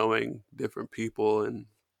general, knowing different people and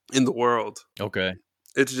in the world. Okay.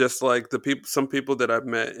 It's just like some people that I've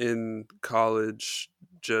met in college,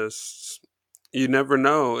 just you never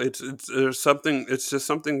know. It's just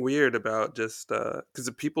something weird about just because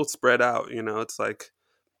the people spread out. It's like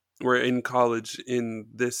we're in college in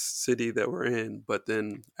this city that we're in, but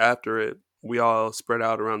then after it, we all spread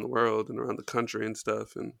out around the world and around the country and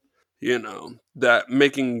stuff. And that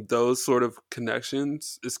making those sort of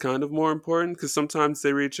connections is kind of more important, because sometimes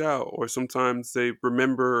they reach out, or sometimes they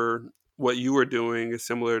remember what you were doing is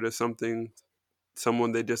similar to something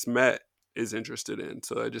someone they just met is interested in,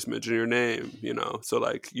 so I just mention your name. So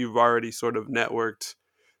like you've already sort of networked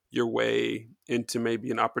your way into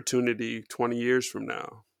maybe an opportunity 20 years from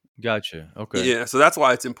now. Gotcha. Okay. Yeah, so that's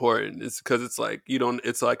why it's important. It's because it's like you don't.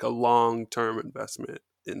 It's like a long-term investment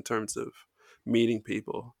in terms of meeting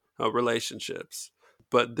people, relationships.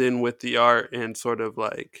 But then with the art and sort of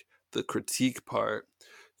like the critique part,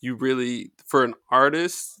 you really, for an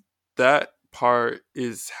artist, that part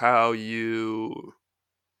is how you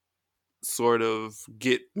sort of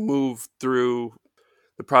get moved through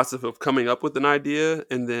the process of coming up with an idea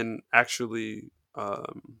and then actually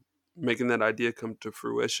making that idea come to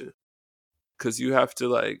fruition. Because you have to,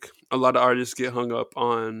 like, a lot of artists get hung up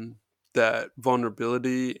on that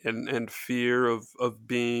vulnerability and fear of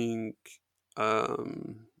being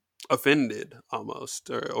um offended almost,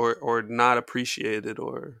 or not appreciated,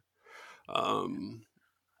 or um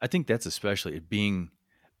I think that's especially it being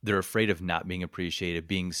they're afraid of not being appreciated,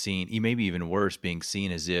 being seen, maybe even worse, being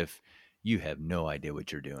seen as if you have no idea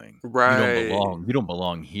what you're doing. You don't right. belong. You don't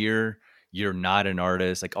belong here. You're not an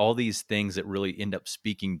artist. Like all these things that really end up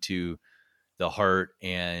speaking to the heart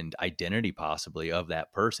and identity possibly of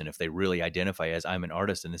that person if they really identify as I'm an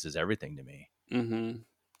artist and this is everything to me. Hmm.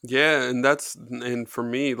 Yeah, and for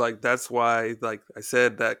me, like that's why, like I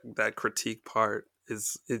said, that critique part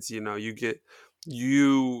is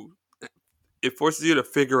you it forces you to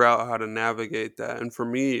figure out how to navigate that. And for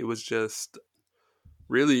me, it was just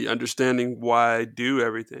really understanding why I do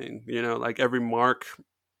everything. Like every mark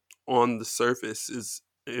on the surface is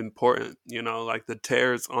important. Like the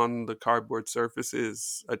tears on the cardboard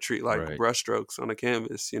surfaces I treat like Right. brushstrokes on a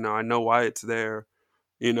canvas. I know why it's there,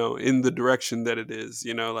 in the direction that it is,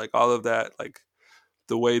 like all of that, like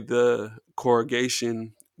the way the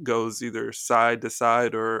corrugation goes either side to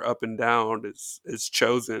side or up and down is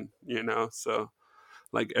chosen, so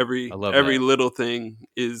like I every love every that. little thing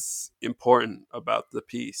is important about the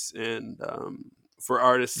piece. And for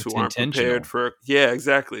artists It's who aren't prepared intentional. for, yeah,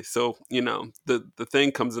 exactly. So the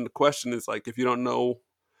thing comes into question is like, if you don't know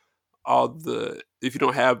if you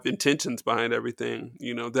don't have intentions behind everything,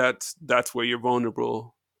 that's where you're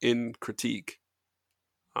vulnerable in critique.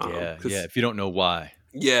 Yeah. Yeah. Because If you don't know why.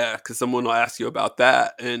 yeah, because someone will ask you about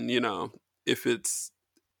that, and if it's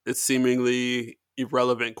seemingly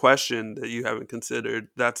irrelevant question that you haven't considered,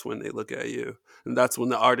 that's when they look at you, and that's when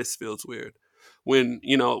the artist feels weird. When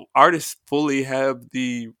artists fully have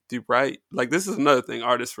the right, like this is another thing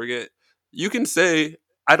artists forget. You can say,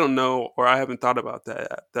 I don't know, or I haven't thought about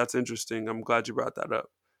that. That's interesting. I'm glad you brought that up.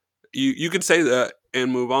 You can say that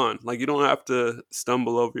and move on. Like you don't have to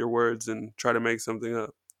stumble over your words and try to make something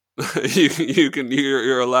up.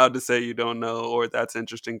 You're allowed to say you don't know, or that's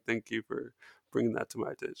interesting. Thank you for bringing that to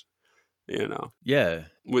my attention. You know, Yeah.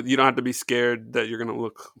 you don't have to be scared that you're gonna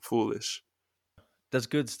look foolish. That's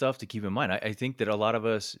good stuff to keep in mind. I think that a lot of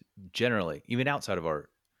us generally, even outside of art,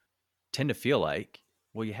 tend to feel like,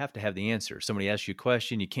 well, you have to have the answer. Somebody asks you a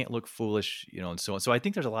question, you can't look foolish, and so on. So I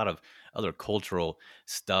think there's a lot of other cultural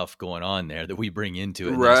stuff going on there that we bring into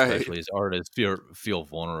it, and then Right. especially as artists feel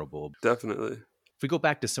vulnerable. Definitely. If we go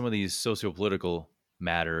back to some of these sociopolitical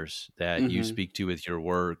matters that you Hmm. speak to with your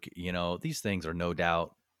work, these things are no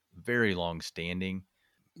doubt very long standing.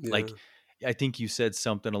 Yeah. Like, I think you said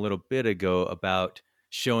something a little bit ago about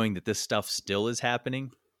showing that this stuff still is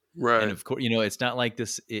happening. And Right. of course, it's not like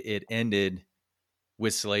it ended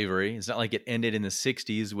with slavery. It's not like it ended in the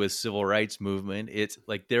 60s with civil rights movement. It's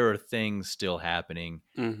like there are things still happening.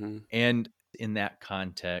 Hmm. And in that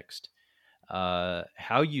context,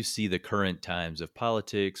 how you see the current times of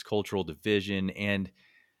politics, cultural division, and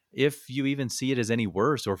if you even see it as any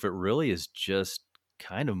worse, or if it really is just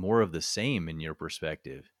kind of more of the same in your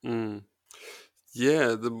perspective. Mm.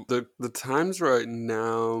 Yeah. The times right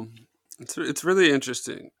now, it's really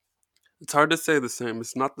interesting. It's hard to say the same.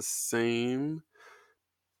 It's not the same.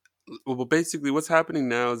 Well, basically, what's happening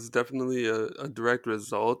now is definitely a direct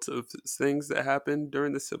result of things that happened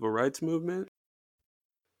during the civil rights movement.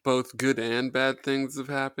 Both good and bad things have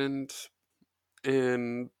happened.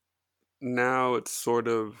 And now it's sort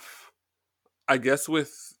of, I guess,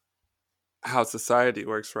 with how society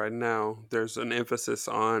works right now, there's an emphasis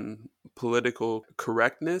on political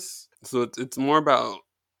correctness. So it's more about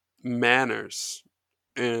manners,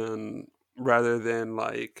 and rather than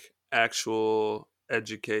like actual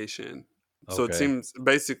education. So it Okay. seems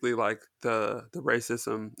basically like the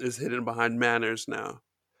racism is hidden behind manners now.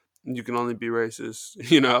 You can only be racist,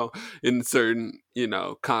 in certain,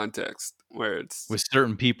 context where it's, With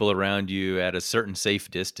certain people around you at a certain safe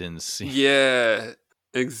distance. yeah,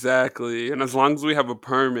 exactly. And as long as we have a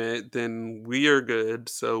permit, then we are good.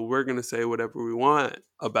 So we're gonna say whatever we want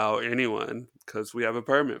about anyone because we have a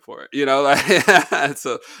permit for it. Like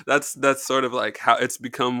so that's sort of like how it's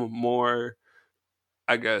become more,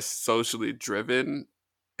 I guess, socially driven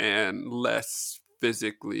and less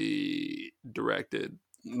physically directed.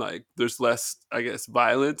 Like there's less, I guess,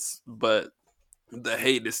 violence, but the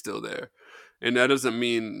hate is still there. And that doesn't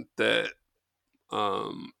mean that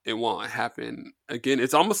it won't happen again.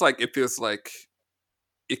 It's almost like it feels like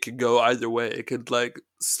it could go either way. It could like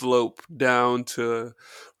slope down to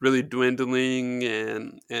really dwindling,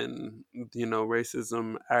 and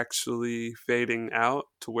racism actually fading out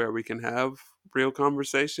to where we can have real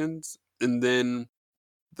conversations. And then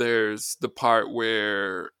there's the part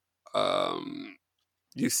where um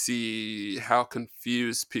you see how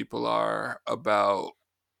confused people are about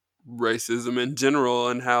racism in general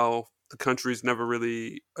and how the country's never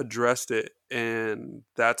really addressed it, and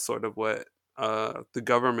that's sort of what the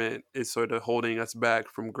government is sort of holding us back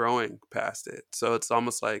from growing past it. So it's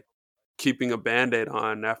almost like keeping a band-aid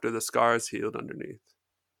on after the scars healed underneath.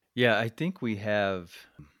 Yeah, I think we have.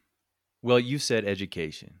 Well, you said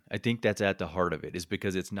education. I think that's at the heart of it, is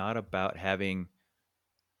because it's not about having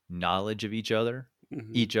knowledge of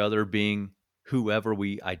Hmm. each other being whoever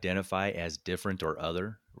we identify as different or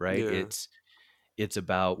other, right? Yeah. It's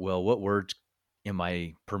about, well, what words am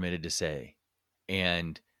I permitted to say?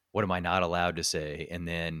 And what am I not allowed to say? And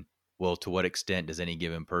then, well, to what extent does any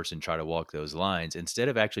given person try to walk those lines instead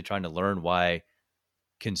of actually trying to learn why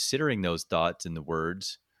considering those thoughts and the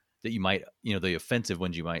words that you might, the offensive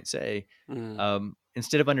ones you might say, Mm.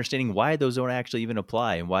 instead of understanding why those don't actually even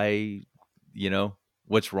apply and why,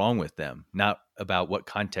 what's wrong with them, not about what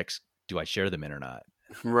context do I share them in or not.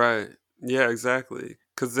 Right. Yeah, exactly.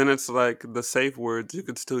 Because then it's like the safe words you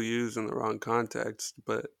could still use in the wrong context,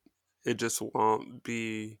 but it just won't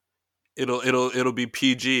be. It'll be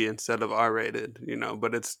PG instead of R-rated,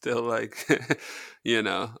 but it's still like, you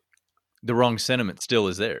know, The wrong sentiment still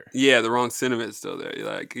is there. yeah, the wrong sentiment's still there.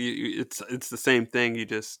 Like it's the same thing. You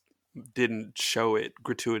just didn't show it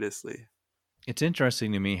gratuitously. It's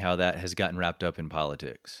interesting to me how that has gotten wrapped up in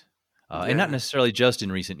politics, and not Yeah. necessarily just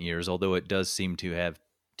in recent years, although it does seem to have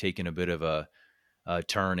taken a bit of a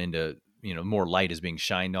turn into, more light is being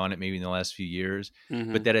shined on it maybe in the last few years.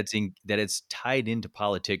 But Hmm. that it's tied into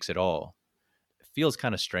politics at all, it feels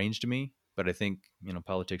kind of strange to me. But I think,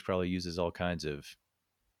 politics probably uses all kinds of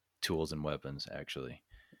tools and weapons, actually.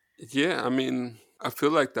 Yeah, I mean, I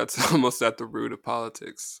feel like that's almost at the root of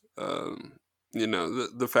politics.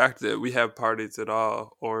 The fact that we have parties at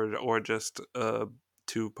all, or just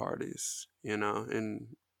two parties,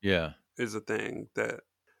 and Yeah. is a thing that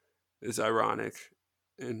is ironic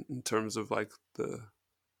in terms of like the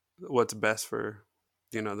what's best for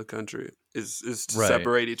the country is to Right.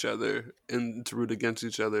 separate each other and to root against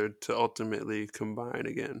each other to ultimately combine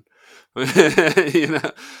again. you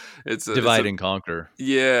know, it's Divide a and conquer.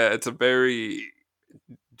 yeah, it's a very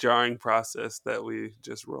jarring process that we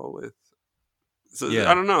just roll with. So I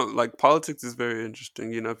Yeah. don't know. Like politics is very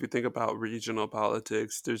interesting. If you think about regional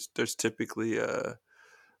politics, there's typically a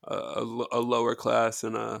lower class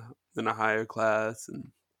and a higher class,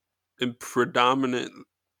 and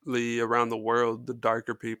predominantly around the world, the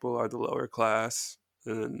darker people are the lower class,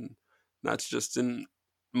 and that's just in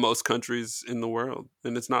most countries in the world.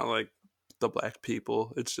 And it's not like the black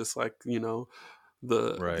people. It's just like the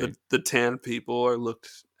Right. the tan people are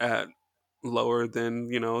looked at lower than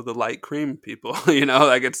the light cream people.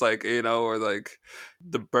 Like it's like or like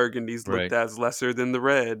the burgundies looked Right. as lesser than the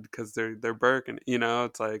red because they're burgundy.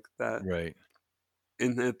 It's like that, Right.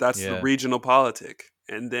 and that's the Yeah. regional politic.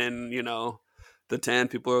 And then the tan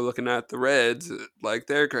people are looking at the reds like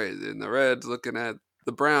they're crazy, and the reds looking at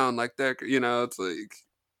the brown like it's like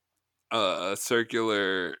a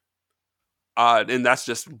circular odd, and that's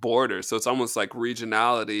just border. So it's almost like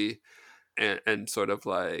regionality and sort of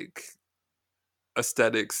like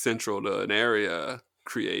aesthetics central to an area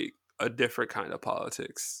create a different kind of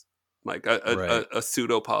politics, like Right. a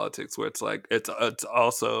pseudo politics where it's like it's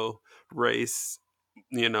also race,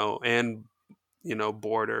 and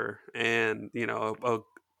border, and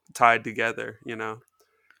tied together.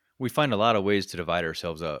 We find a lot of ways to divide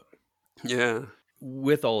ourselves up. Yeah.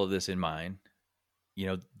 With all of this in mind,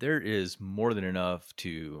 there is more than enough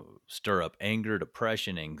to stir up anger,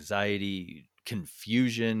 depression, anxiety,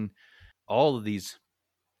 confusion, all of these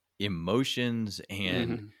emotions. And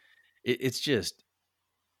Hmm. it's just,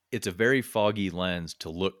 it's a very foggy lens to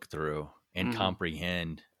look through and Hmm.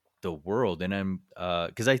 comprehend the world. And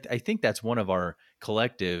because I think that's one of our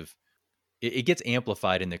collective, it gets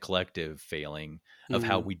amplified in the collective failing of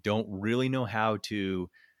how Hmm. we don't really know how to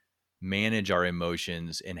manage our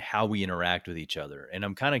emotions and how we interact with each other. And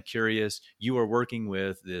I'm kind of curious, you are working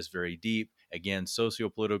with this very deep, again,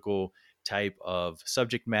 sociopolitical type of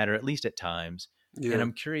subject matter, at least at times. And Yeah.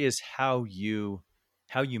 I'm curious how you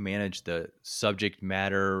manage the subject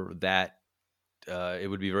matter that it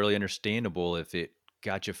would be really understandable if it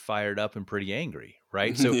got you fired up and pretty angry,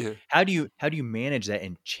 right? So Yeah. how do you manage that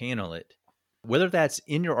and channel it, whether that's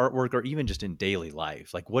in your artwork or even just in daily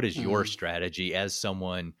life? Like, what is your Hmm. strategy as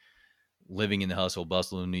someone living in the hustle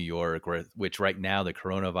bustle of New York, which right now the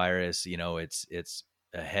coronavirus, it's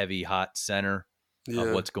a heavy hot center of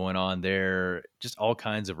Yeah. what's going on there, just all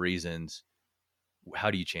kinds of reasons.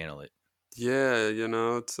 How do you channel it? Yeah,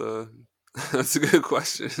 it's a that's a good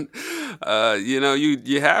question.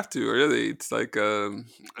 You have to really. It's like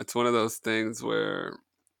it's one of those things where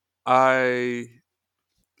I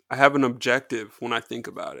I have an objective when I think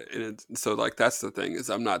about it, and so like that's the thing is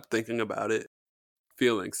I'm not thinking about it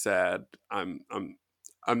feeling sad. I'm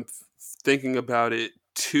thinking about it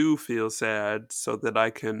to feel sad so that I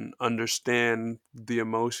can understand the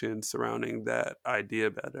emotion surrounding that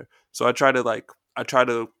idea better. So I try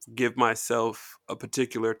to give myself a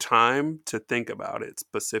particular time to think about it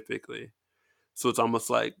specifically. So it's almost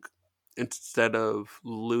like instead of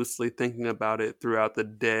loosely thinking about it throughout the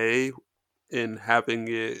day and having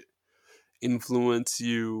it influence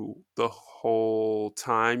you the whole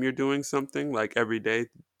time you're doing something, like every day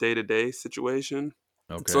to day situation.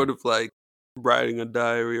 It's Okay. sort of like writing a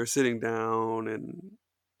diary or sitting down and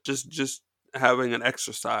just having an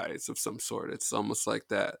exercise of some sort. It's almost like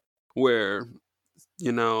that, where,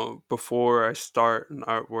 before I start an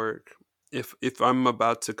artwork, if I'm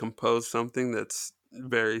about to compose something that's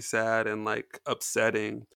very sad and like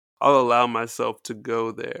upsetting, I'll allow myself to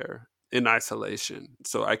go there in isolation,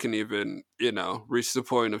 so I can even, reach the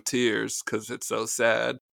point of tears because it's so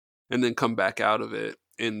sad, and then come back out of it,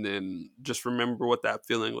 and then just remember what that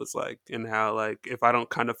feeling was like, and how, like, if I don't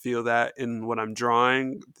kind of feel that in what I'm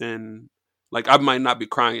drawing, then, like, I might not be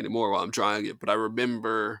crying anymore while I'm drawing it, but I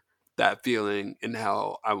remember that feeling and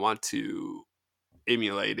how I want to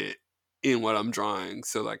emulate it in what I'm drawing.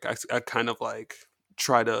 So, like, I kind of like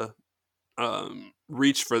try to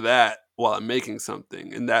reach for that while I'm making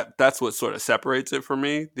something, and that's what sort of separates it for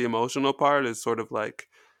me. The emotional part is sort of like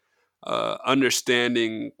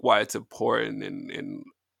understanding why it's important,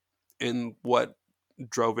 and what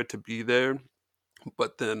drove it to be there,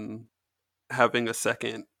 but then having a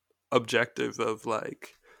second objective of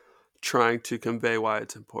like trying to convey why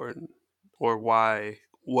it's important, or why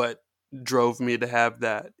what drove me to have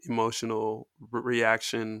that emotional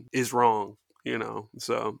reaction is wrong,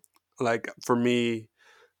 So, like, for me,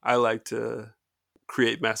 I like to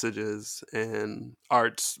create messages, and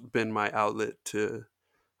art's been my outlet to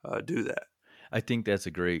do that. I think that's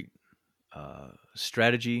a great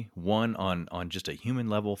strategy, one on just a human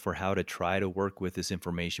level for how to try to work with this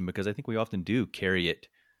information, because I think we often do carry it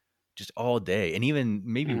just all day, and even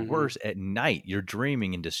maybe Hmm. worse at night. You're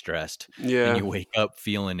dreaming and distressed, and Yeah. you wake up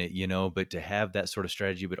feeling it, but to have that sort of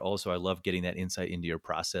strategy. But also, I love getting that insight into your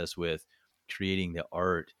process with creating the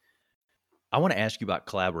art. I want to ask you about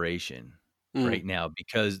collaboration Mm, right now,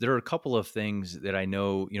 because there are a couple of things that I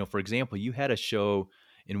know. For example, you had a show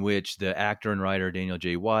in which the actor and writer Daniel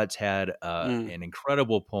J. Watts had mm, an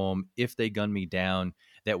incredible poem, "If They Gun Me Down,"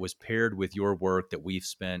 that was paired with your work that we've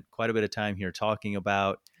spent quite a bit of time here talking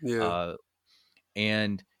about. yeah. Uh,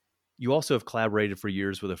 and you also have collaborated for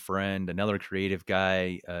years with a friend, another creative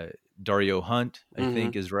guy, Dario Hunt, I Hmm.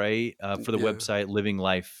 think is right, for the Yeah. website Living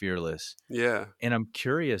Life Fearless. Yeah. And I'm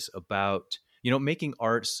curious about, making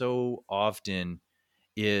art so often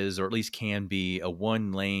is, or at least can be, a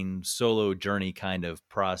one lane solo journey kind of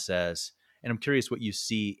process. And I'm curious what you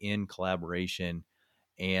see in collaboration.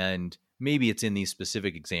 And maybe it's in these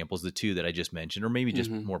specific examples, the two that I just mentioned, or maybe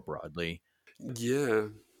just Hmm. more broadly. Yeah.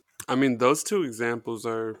 I mean, those two examples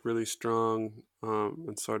are really strong,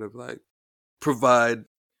 and sort of like provide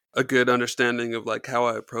a good understanding of like how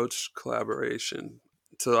I approach collaboration.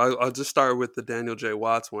 So I'll just start with the Daniel J.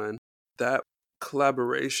 Watts one. That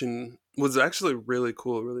collaboration was actually really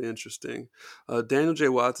cool, really interesting. Daniel J.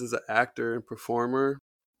 Watts is an actor and performer,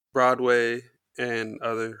 Broadway and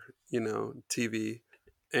other, TV.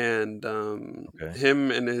 And Okay.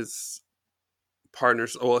 him and his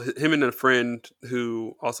partners, well, him and a friend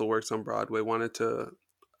who also works on Broadway, wanted to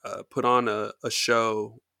put on a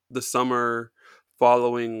show the summer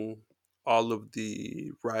following all of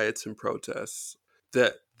the riots and protests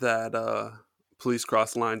that Police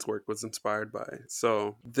Cross Lines work was inspired by.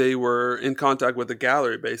 So they were in contact with the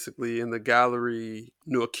gallery, basically, and the gallery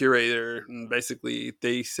knew a curator, and basically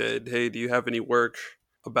they said, "Hey, do you have any work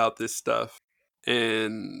about this stuff?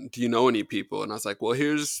 And do you know any people?" And I was like, "Well,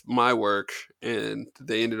 here's my work." And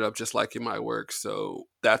they ended up just liking my work. So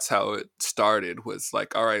that's how it started, was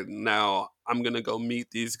like, all right, now I'm going to go meet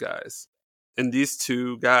these guys. And these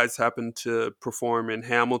two guys happened to perform in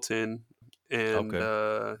Hamilton. And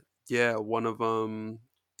Okay. yeah, one of them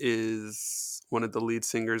is one of the lead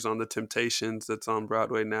singers on The Temptations that's on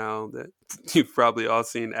Broadway now, that you've probably all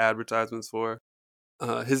seen advertisements for.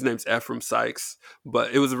 His name's Ephraim Sykes,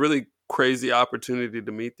 but it was a really crazy opportunity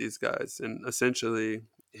to meet these guys. And essentially,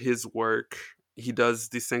 his work, he does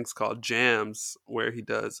these things called jams, where he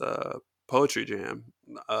does poetry jam,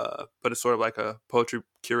 but it's sort of like a poetry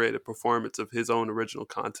curated performance of his own original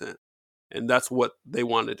content. And that's what they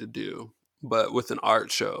wanted to do, but with an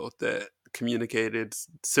art show that communicated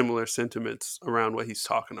similar sentiments around what he's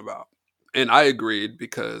talking about. And I agreed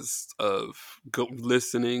because of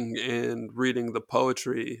listening and reading the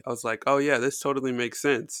poetry. I was like, oh, yeah, this totally makes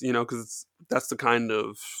sense, because that's the kind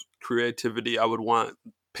of creativity I would want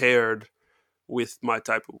paired with my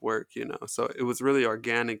type of work. So it was really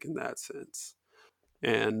organic in that sense.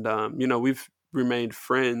 And, we've remained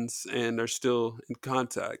friends and are still in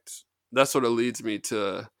contact. That sort of leads me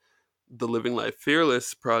to the Living Life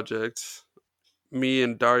Fearless project. Me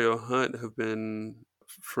and Dario Hunt have been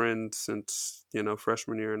friends since,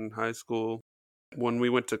 freshman year in high school. When we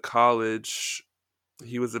went to college,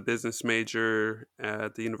 he was a business major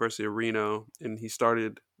at the University of Reno, and he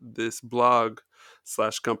started this blog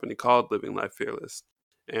 / company called Living Life Fearless.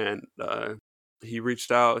 And he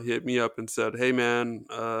reached out, he hit me up and said, "Hey man,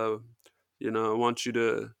 I want you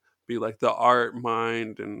to be like the art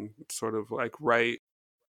mind and sort of like write,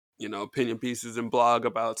 opinion pieces and blog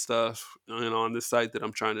about stuff, on this site that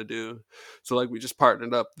I'm trying to do." So like we just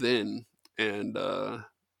partnered up then, and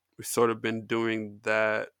we've sort of been doing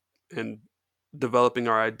that and developing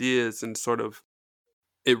our ideas, and sort of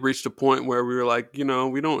it reached a point where we were like,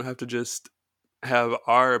 we don't have to just have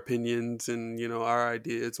our opinions and our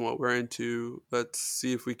ideas and what we're into. Let's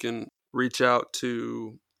see if we can reach out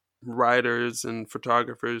to writers and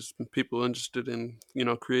photographers and people interested in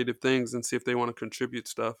creative things, and see if they want to contribute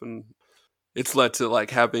stuff. And it's led to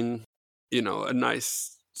like having a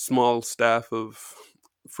nice small staff of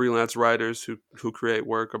freelance writers who create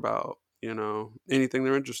work about anything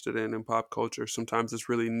they're interested in pop culture. Sometimes it's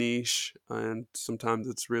really niche and sometimes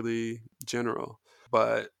it's really general,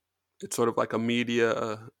 but it's sort of like a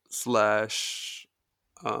media slash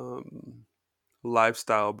um,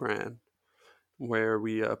 lifestyle brand where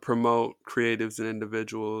we promote creatives and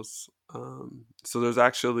individuals. So there's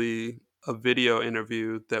actually a video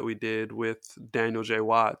interview that we did with Daniel J.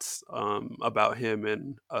 Watts about him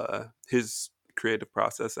and his creative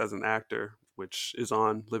process as an actor, which is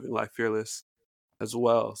on Living Life Fearless as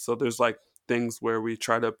well. So there's like things where we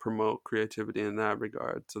try to promote creativity in that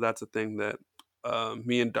regard. So that's a thing that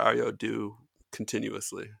me and Dario do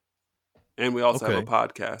continuously. And we also have a Okay.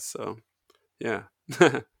 podcast. So yeah.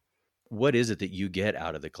 What is it that you get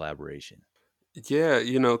out of the collaboration? Yeah,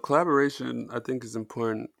 collaboration I think is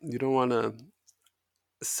important. You don't want to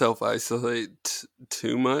self isolate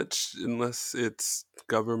too much unless it's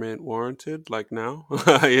government warranted, like now,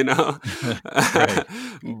 you know. Right.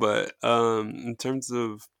 But in terms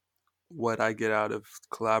of what I get out of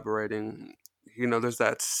collaborating, there's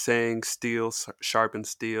that saying, steel sharpens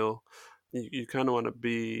steel. You kind of want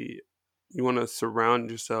to you want to surround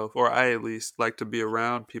yourself, or I at least like to be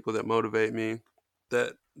around people that motivate me,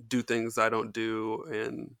 that do things I don't do,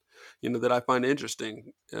 and that I find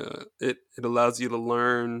interesting. It allows you to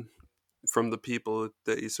learn from the people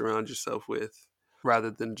that you surround yourself with,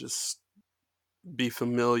 rather than just be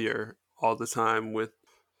familiar all the time with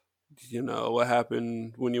what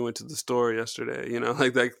happened when you went to the store yesterday.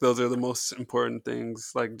 Like those are the most important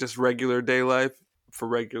things, like just regular day life for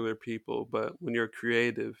regular people. But when you're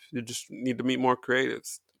creative, you just need to meet more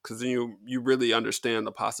creatives, because then you really understand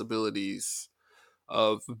the possibilities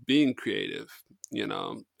of being creative,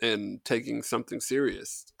 and taking something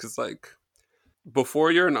serious. Because like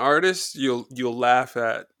before you're an artist, you'll laugh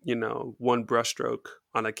at one brushstroke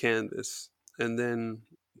on a canvas, and then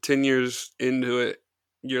 10 years into it,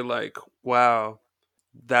 you're like, wow,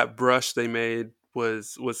 that brush they made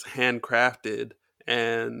was handcrafted,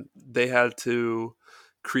 and they had to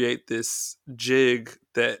create this jig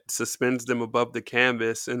that suspends them above the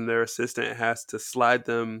canvas, and their assistant has to slide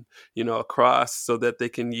them across so that they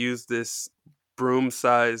can use this broom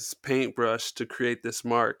size paintbrush to create this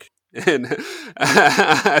mark. And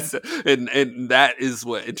and that is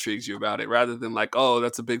what intrigues you about it, rather than like, oh,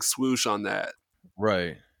 that's a big swoosh on that.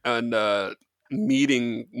 Right. And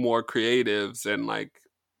meeting more creatives, and like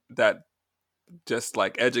that just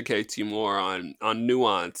like educates you more on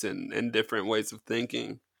nuance and different ways of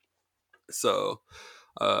thinking. So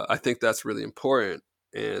I think that's really important,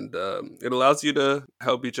 and it allows you to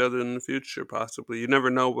help each other in the future. Possibly, you never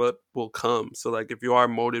know what will come. So like if you are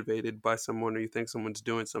motivated by someone, or you think someone's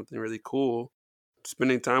doing something really cool,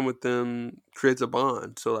 spending time with them creates a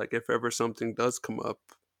bond. So like if ever something does come up,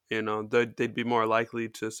 they'd be more likely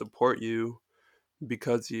to support you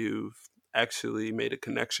because you've actually made a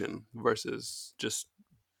connection, versus just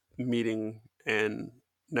meeting and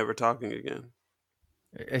never talking again.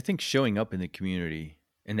 I think showing up in the community,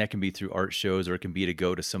 and that can be through art shows, or it can be to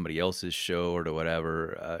go to somebody else's show or to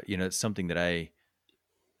whatever. It's something that I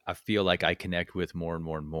feel like I connect with more and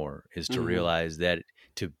more and more, is to Hmm. realize that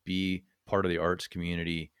to be part of the arts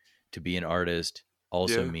community, to be an artist,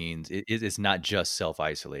 also Yeah. means it's not just self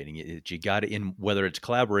isolating. You got to, in whether it's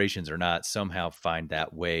collaborations or not, somehow find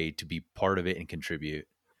that way to be part of it and contribute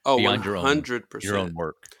Oh, beyond your 100%. own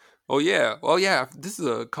work. Oh yeah. Oh yeah. This is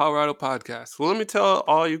a Colorado podcast. Well, let me tell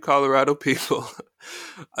all you Colorado people,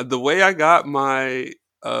 the way I got my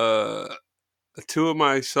uh two of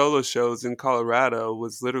my solo shows in Colorado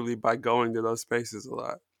was literally by going to those spaces a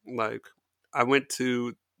lot. Like I went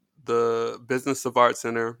to the Business of Art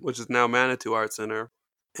Center, which is now Manitou Art Center,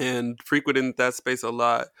 and frequented that space a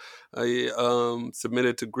lot. I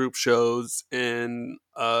submitted to group shows, and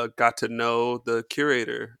got to know the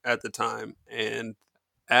curator at the time. And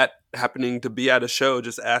at happening to be at a show,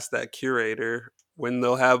 just asked that curator when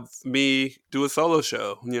they'll have me do a solo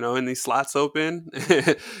show, and these slots open,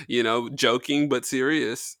 joking but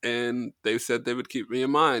serious. And they said they would keep me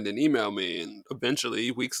in mind and email me. And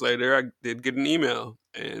eventually, weeks later, I did get an email,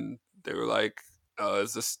 and they were like,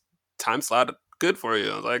 is this time slot good for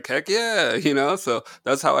you? I was like, heck yeah, So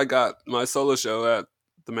that's how I got my solo show at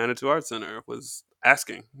the Manitou Art Center, was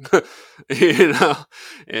asking, you know,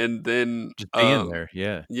 and then Just being there.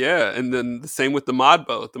 Yeah. yeah, and then the same with the Mod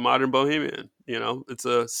Boat, the Modern Bohemian. It's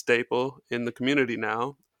a staple in the community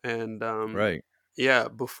now. And Right. yeah,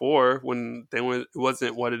 before, when it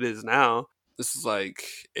wasn't what it is now. This is like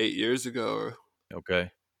 8 years ago, or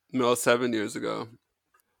Okay. no, 7 years ago.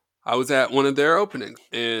 I was at one of their openings,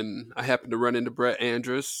 and I happened to run into Brett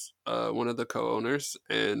Andrus, one of the co-owners,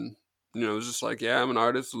 and it was just like, yeah, I'm an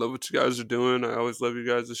artist. Love what you guys are doing. I always love you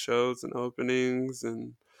guys' shows and openings,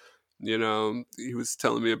 and he was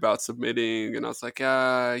telling me about submitting, and I was like,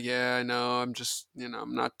 yeah, I know. I'm just,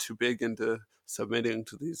 I'm not too big into submitting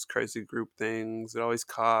to these crazy group things. It always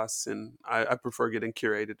costs, and I prefer getting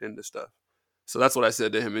curated into stuff. So that's what I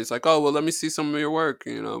said to him. He's like, oh, well, let me see some of your work,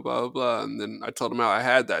 blah, blah, blah. And then I told him how I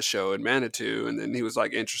had that show in Manitou. And then he was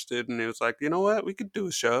like interested. And he was like, you know what? We could do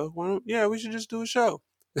a show. Yeah, we should just do a show.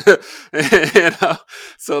 you know?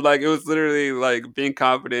 So like, it was literally like being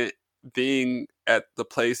confident, being at the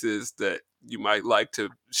places that you might like to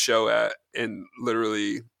show at, and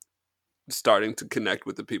literally starting to connect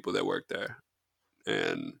with the people that work there.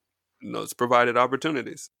 And those provided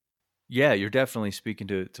opportunities. Yeah, you're definitely speaking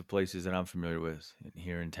to places that I'm familiar with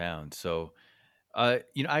here in town. So, I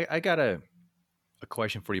got a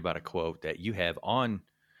question for you about a quote that you have on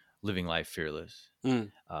Living Life Fearless.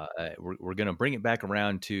 Mm, We're going to bring it back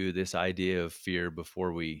around to this idea of fear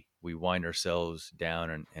before we wind ourselves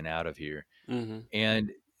down and out of here. mm-hmm.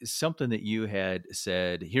 And something that you had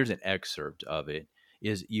said, here's an excerpt of it,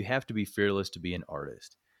 is you have to be fearless to be an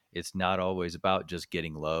artist. It's not always about just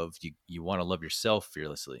getting love. You want to love yourself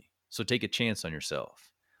fearlessly. So take a chance on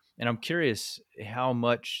yourself. And I'm curious how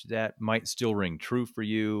much that might still ring true for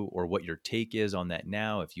you, or what your take is on that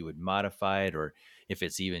now, if you would modify it, or if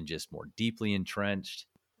it's even just more deeply entrenched.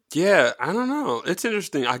 Yeah, I don't know. It's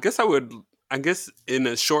interesting. I guess in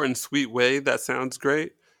a short and sweet way, that sounds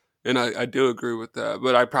great. And I do agree with that.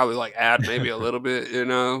 But I probably like add maybe a little bit.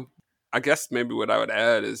 I guess maybe what I would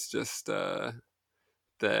add is just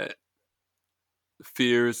that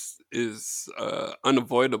fears is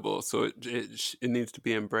unavoidable. So it needs to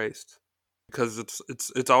be embraced, because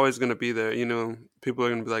it's always going to be there. People are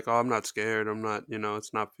going to be like, oh, I'm not scared. I'm not,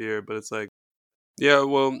 it's not fear. But it's like, yeah,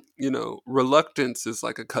 well, reluctance is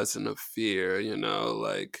like a cousin of fear,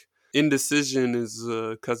 like indecision is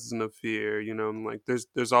a cousin of fear, like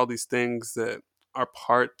there's all these things that are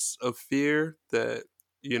parts of fear that,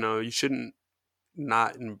 you shouldn't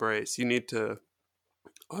not embrace. You need to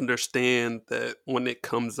understand that when it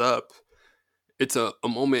comes up, it's a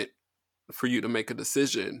moment for you to make a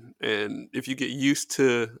decision. And if you get used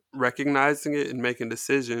to recognizing it and making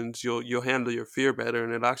decisions, you'll handle your fear better,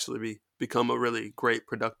 and it'll actually become a really great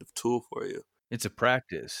productive tool for you. It's a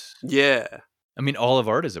practice. Yeah. I mean, all of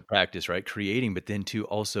art is a practice, right? Creating, but then to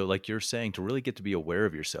also, like you're saying, to really get to be aware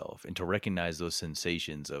of yourself and to recognize those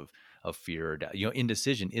sensations of fear or doubt.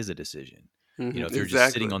 Indecision is a decision. If you're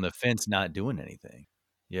just sitting Exactly. on the fence, not doing anything.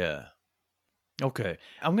 Yeah. Okay.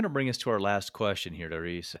 I'm going to bring us to our last question here,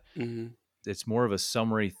 Darius. Hmm. It's more of a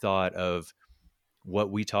summary thought of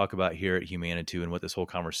what we talk about here at Humanitou and what this whole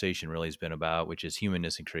conversation really has been about, which is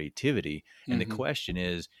humanness and creativity. And the Hmm. question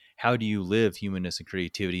is, how do you live humanness and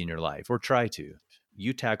creativity in your life, or try to?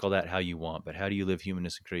 You tackle that how you want, but how do you live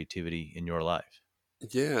humanness and creativity in your life?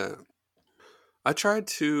 Yeah. I try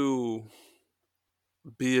to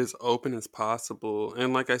be as open as possible.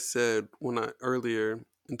 And like I said when I earlier,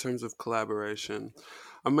 in terms of collaboration,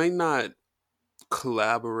 I might not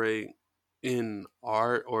collaborate in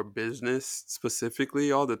art or business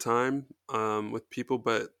specifically all the time, with people,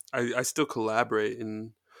 but I still collaborate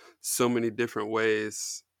in so many different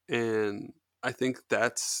ways. And I think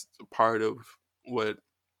that's part of what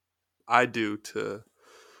I do to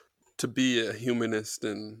be a humanist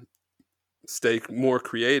and stay more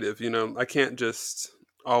creative. I can't just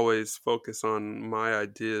always focus on my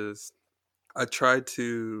ideas. I try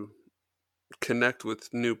to connect with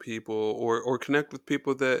new people, or connect with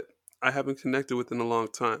people that I haven't connected with in a long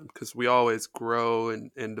time, because we always grow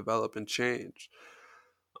and develop and change.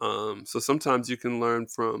 So sometimes you can learn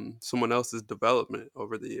from someone else's development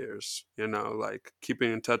over the years, like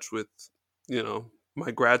keeping in touch with,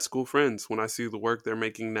 my grad school friends, when I see the work they're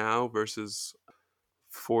making now versus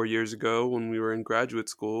 4 years ago when we were in graduate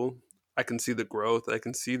school. I can see the growth, I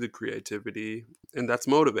can see the creativity, and that's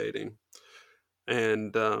motivating.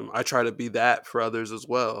 and I try to be that for others as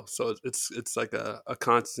well. So it's like a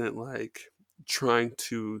constant like trying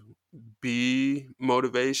to be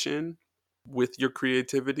motivation with your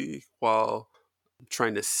creativity while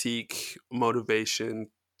trying to seek motivation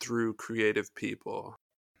through creative people.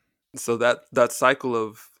 So that cycle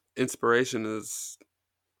of inspiration has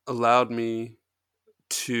allowed me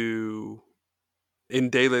to, in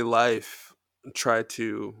daily life, try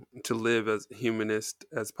to live as humanist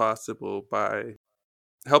as possible by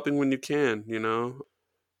helping when you can,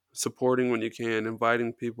 supporting when you can,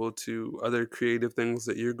 inviting people to other creative things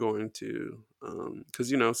that you're going to,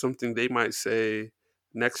 because something they might say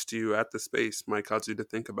next to you at the space might cause you to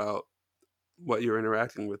think about what you're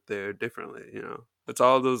interacting with there differently. It's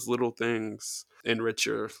all those little things enrich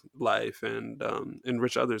your life and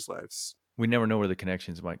enrich others' lives. We never know where the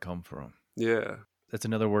connections might come from. Yeah. That's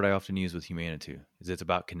another word I often use with Humanity, is it's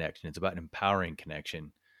about connection. It's about empowering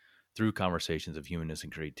connection through conversations of humanness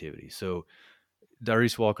and creativity. So,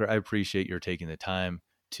 Darius Walker, I appreciate your taking the time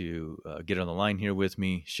to get on the line here with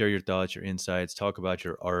me, share your thoughts, your insights, talk about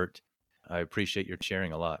your art. I appreciate your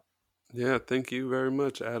sharing a lot. Yeah, thank you very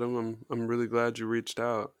much, Adam. I'm really glad you reached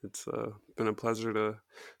out. It's been a pleasure to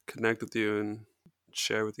connect with you and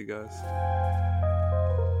share with you guys.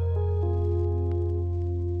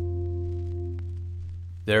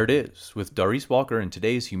 There it is, with Darius Walker in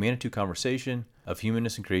today's Humanity conversation of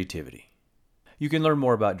humanness and creativity. You can learn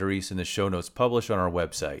more about Darius in the show notes published on our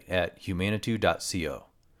website at humanity.co.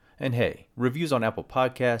 And hey, reviews on Apple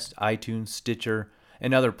Podcasts, iTunes, Stitcher,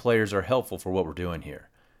 and other players are helpful for what we're doing here.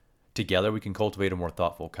 Together, we can cultivate a more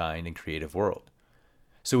thoughtful, kind, and creative world.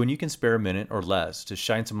 So when you can spare a minute or less to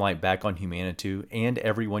shine some light back on Humanity and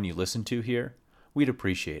everyone you listen to here, we'd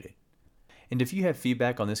appreciate it. And if you have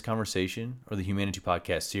feedback on this conversation or the Humanity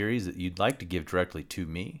Podcast series that you'd like to give directly to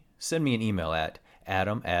me, send me an email at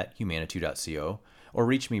adam@humanity.co or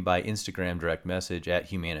reach me by Instagram direct message at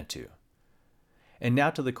humanity. And now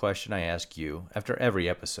to the question I ask you after every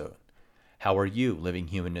episode. How are you living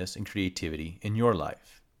humanness and creativity in your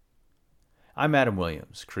life? I'm Adam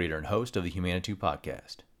Williams, creator and host of the Humanity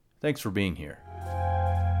Podcast. Thanks for being here.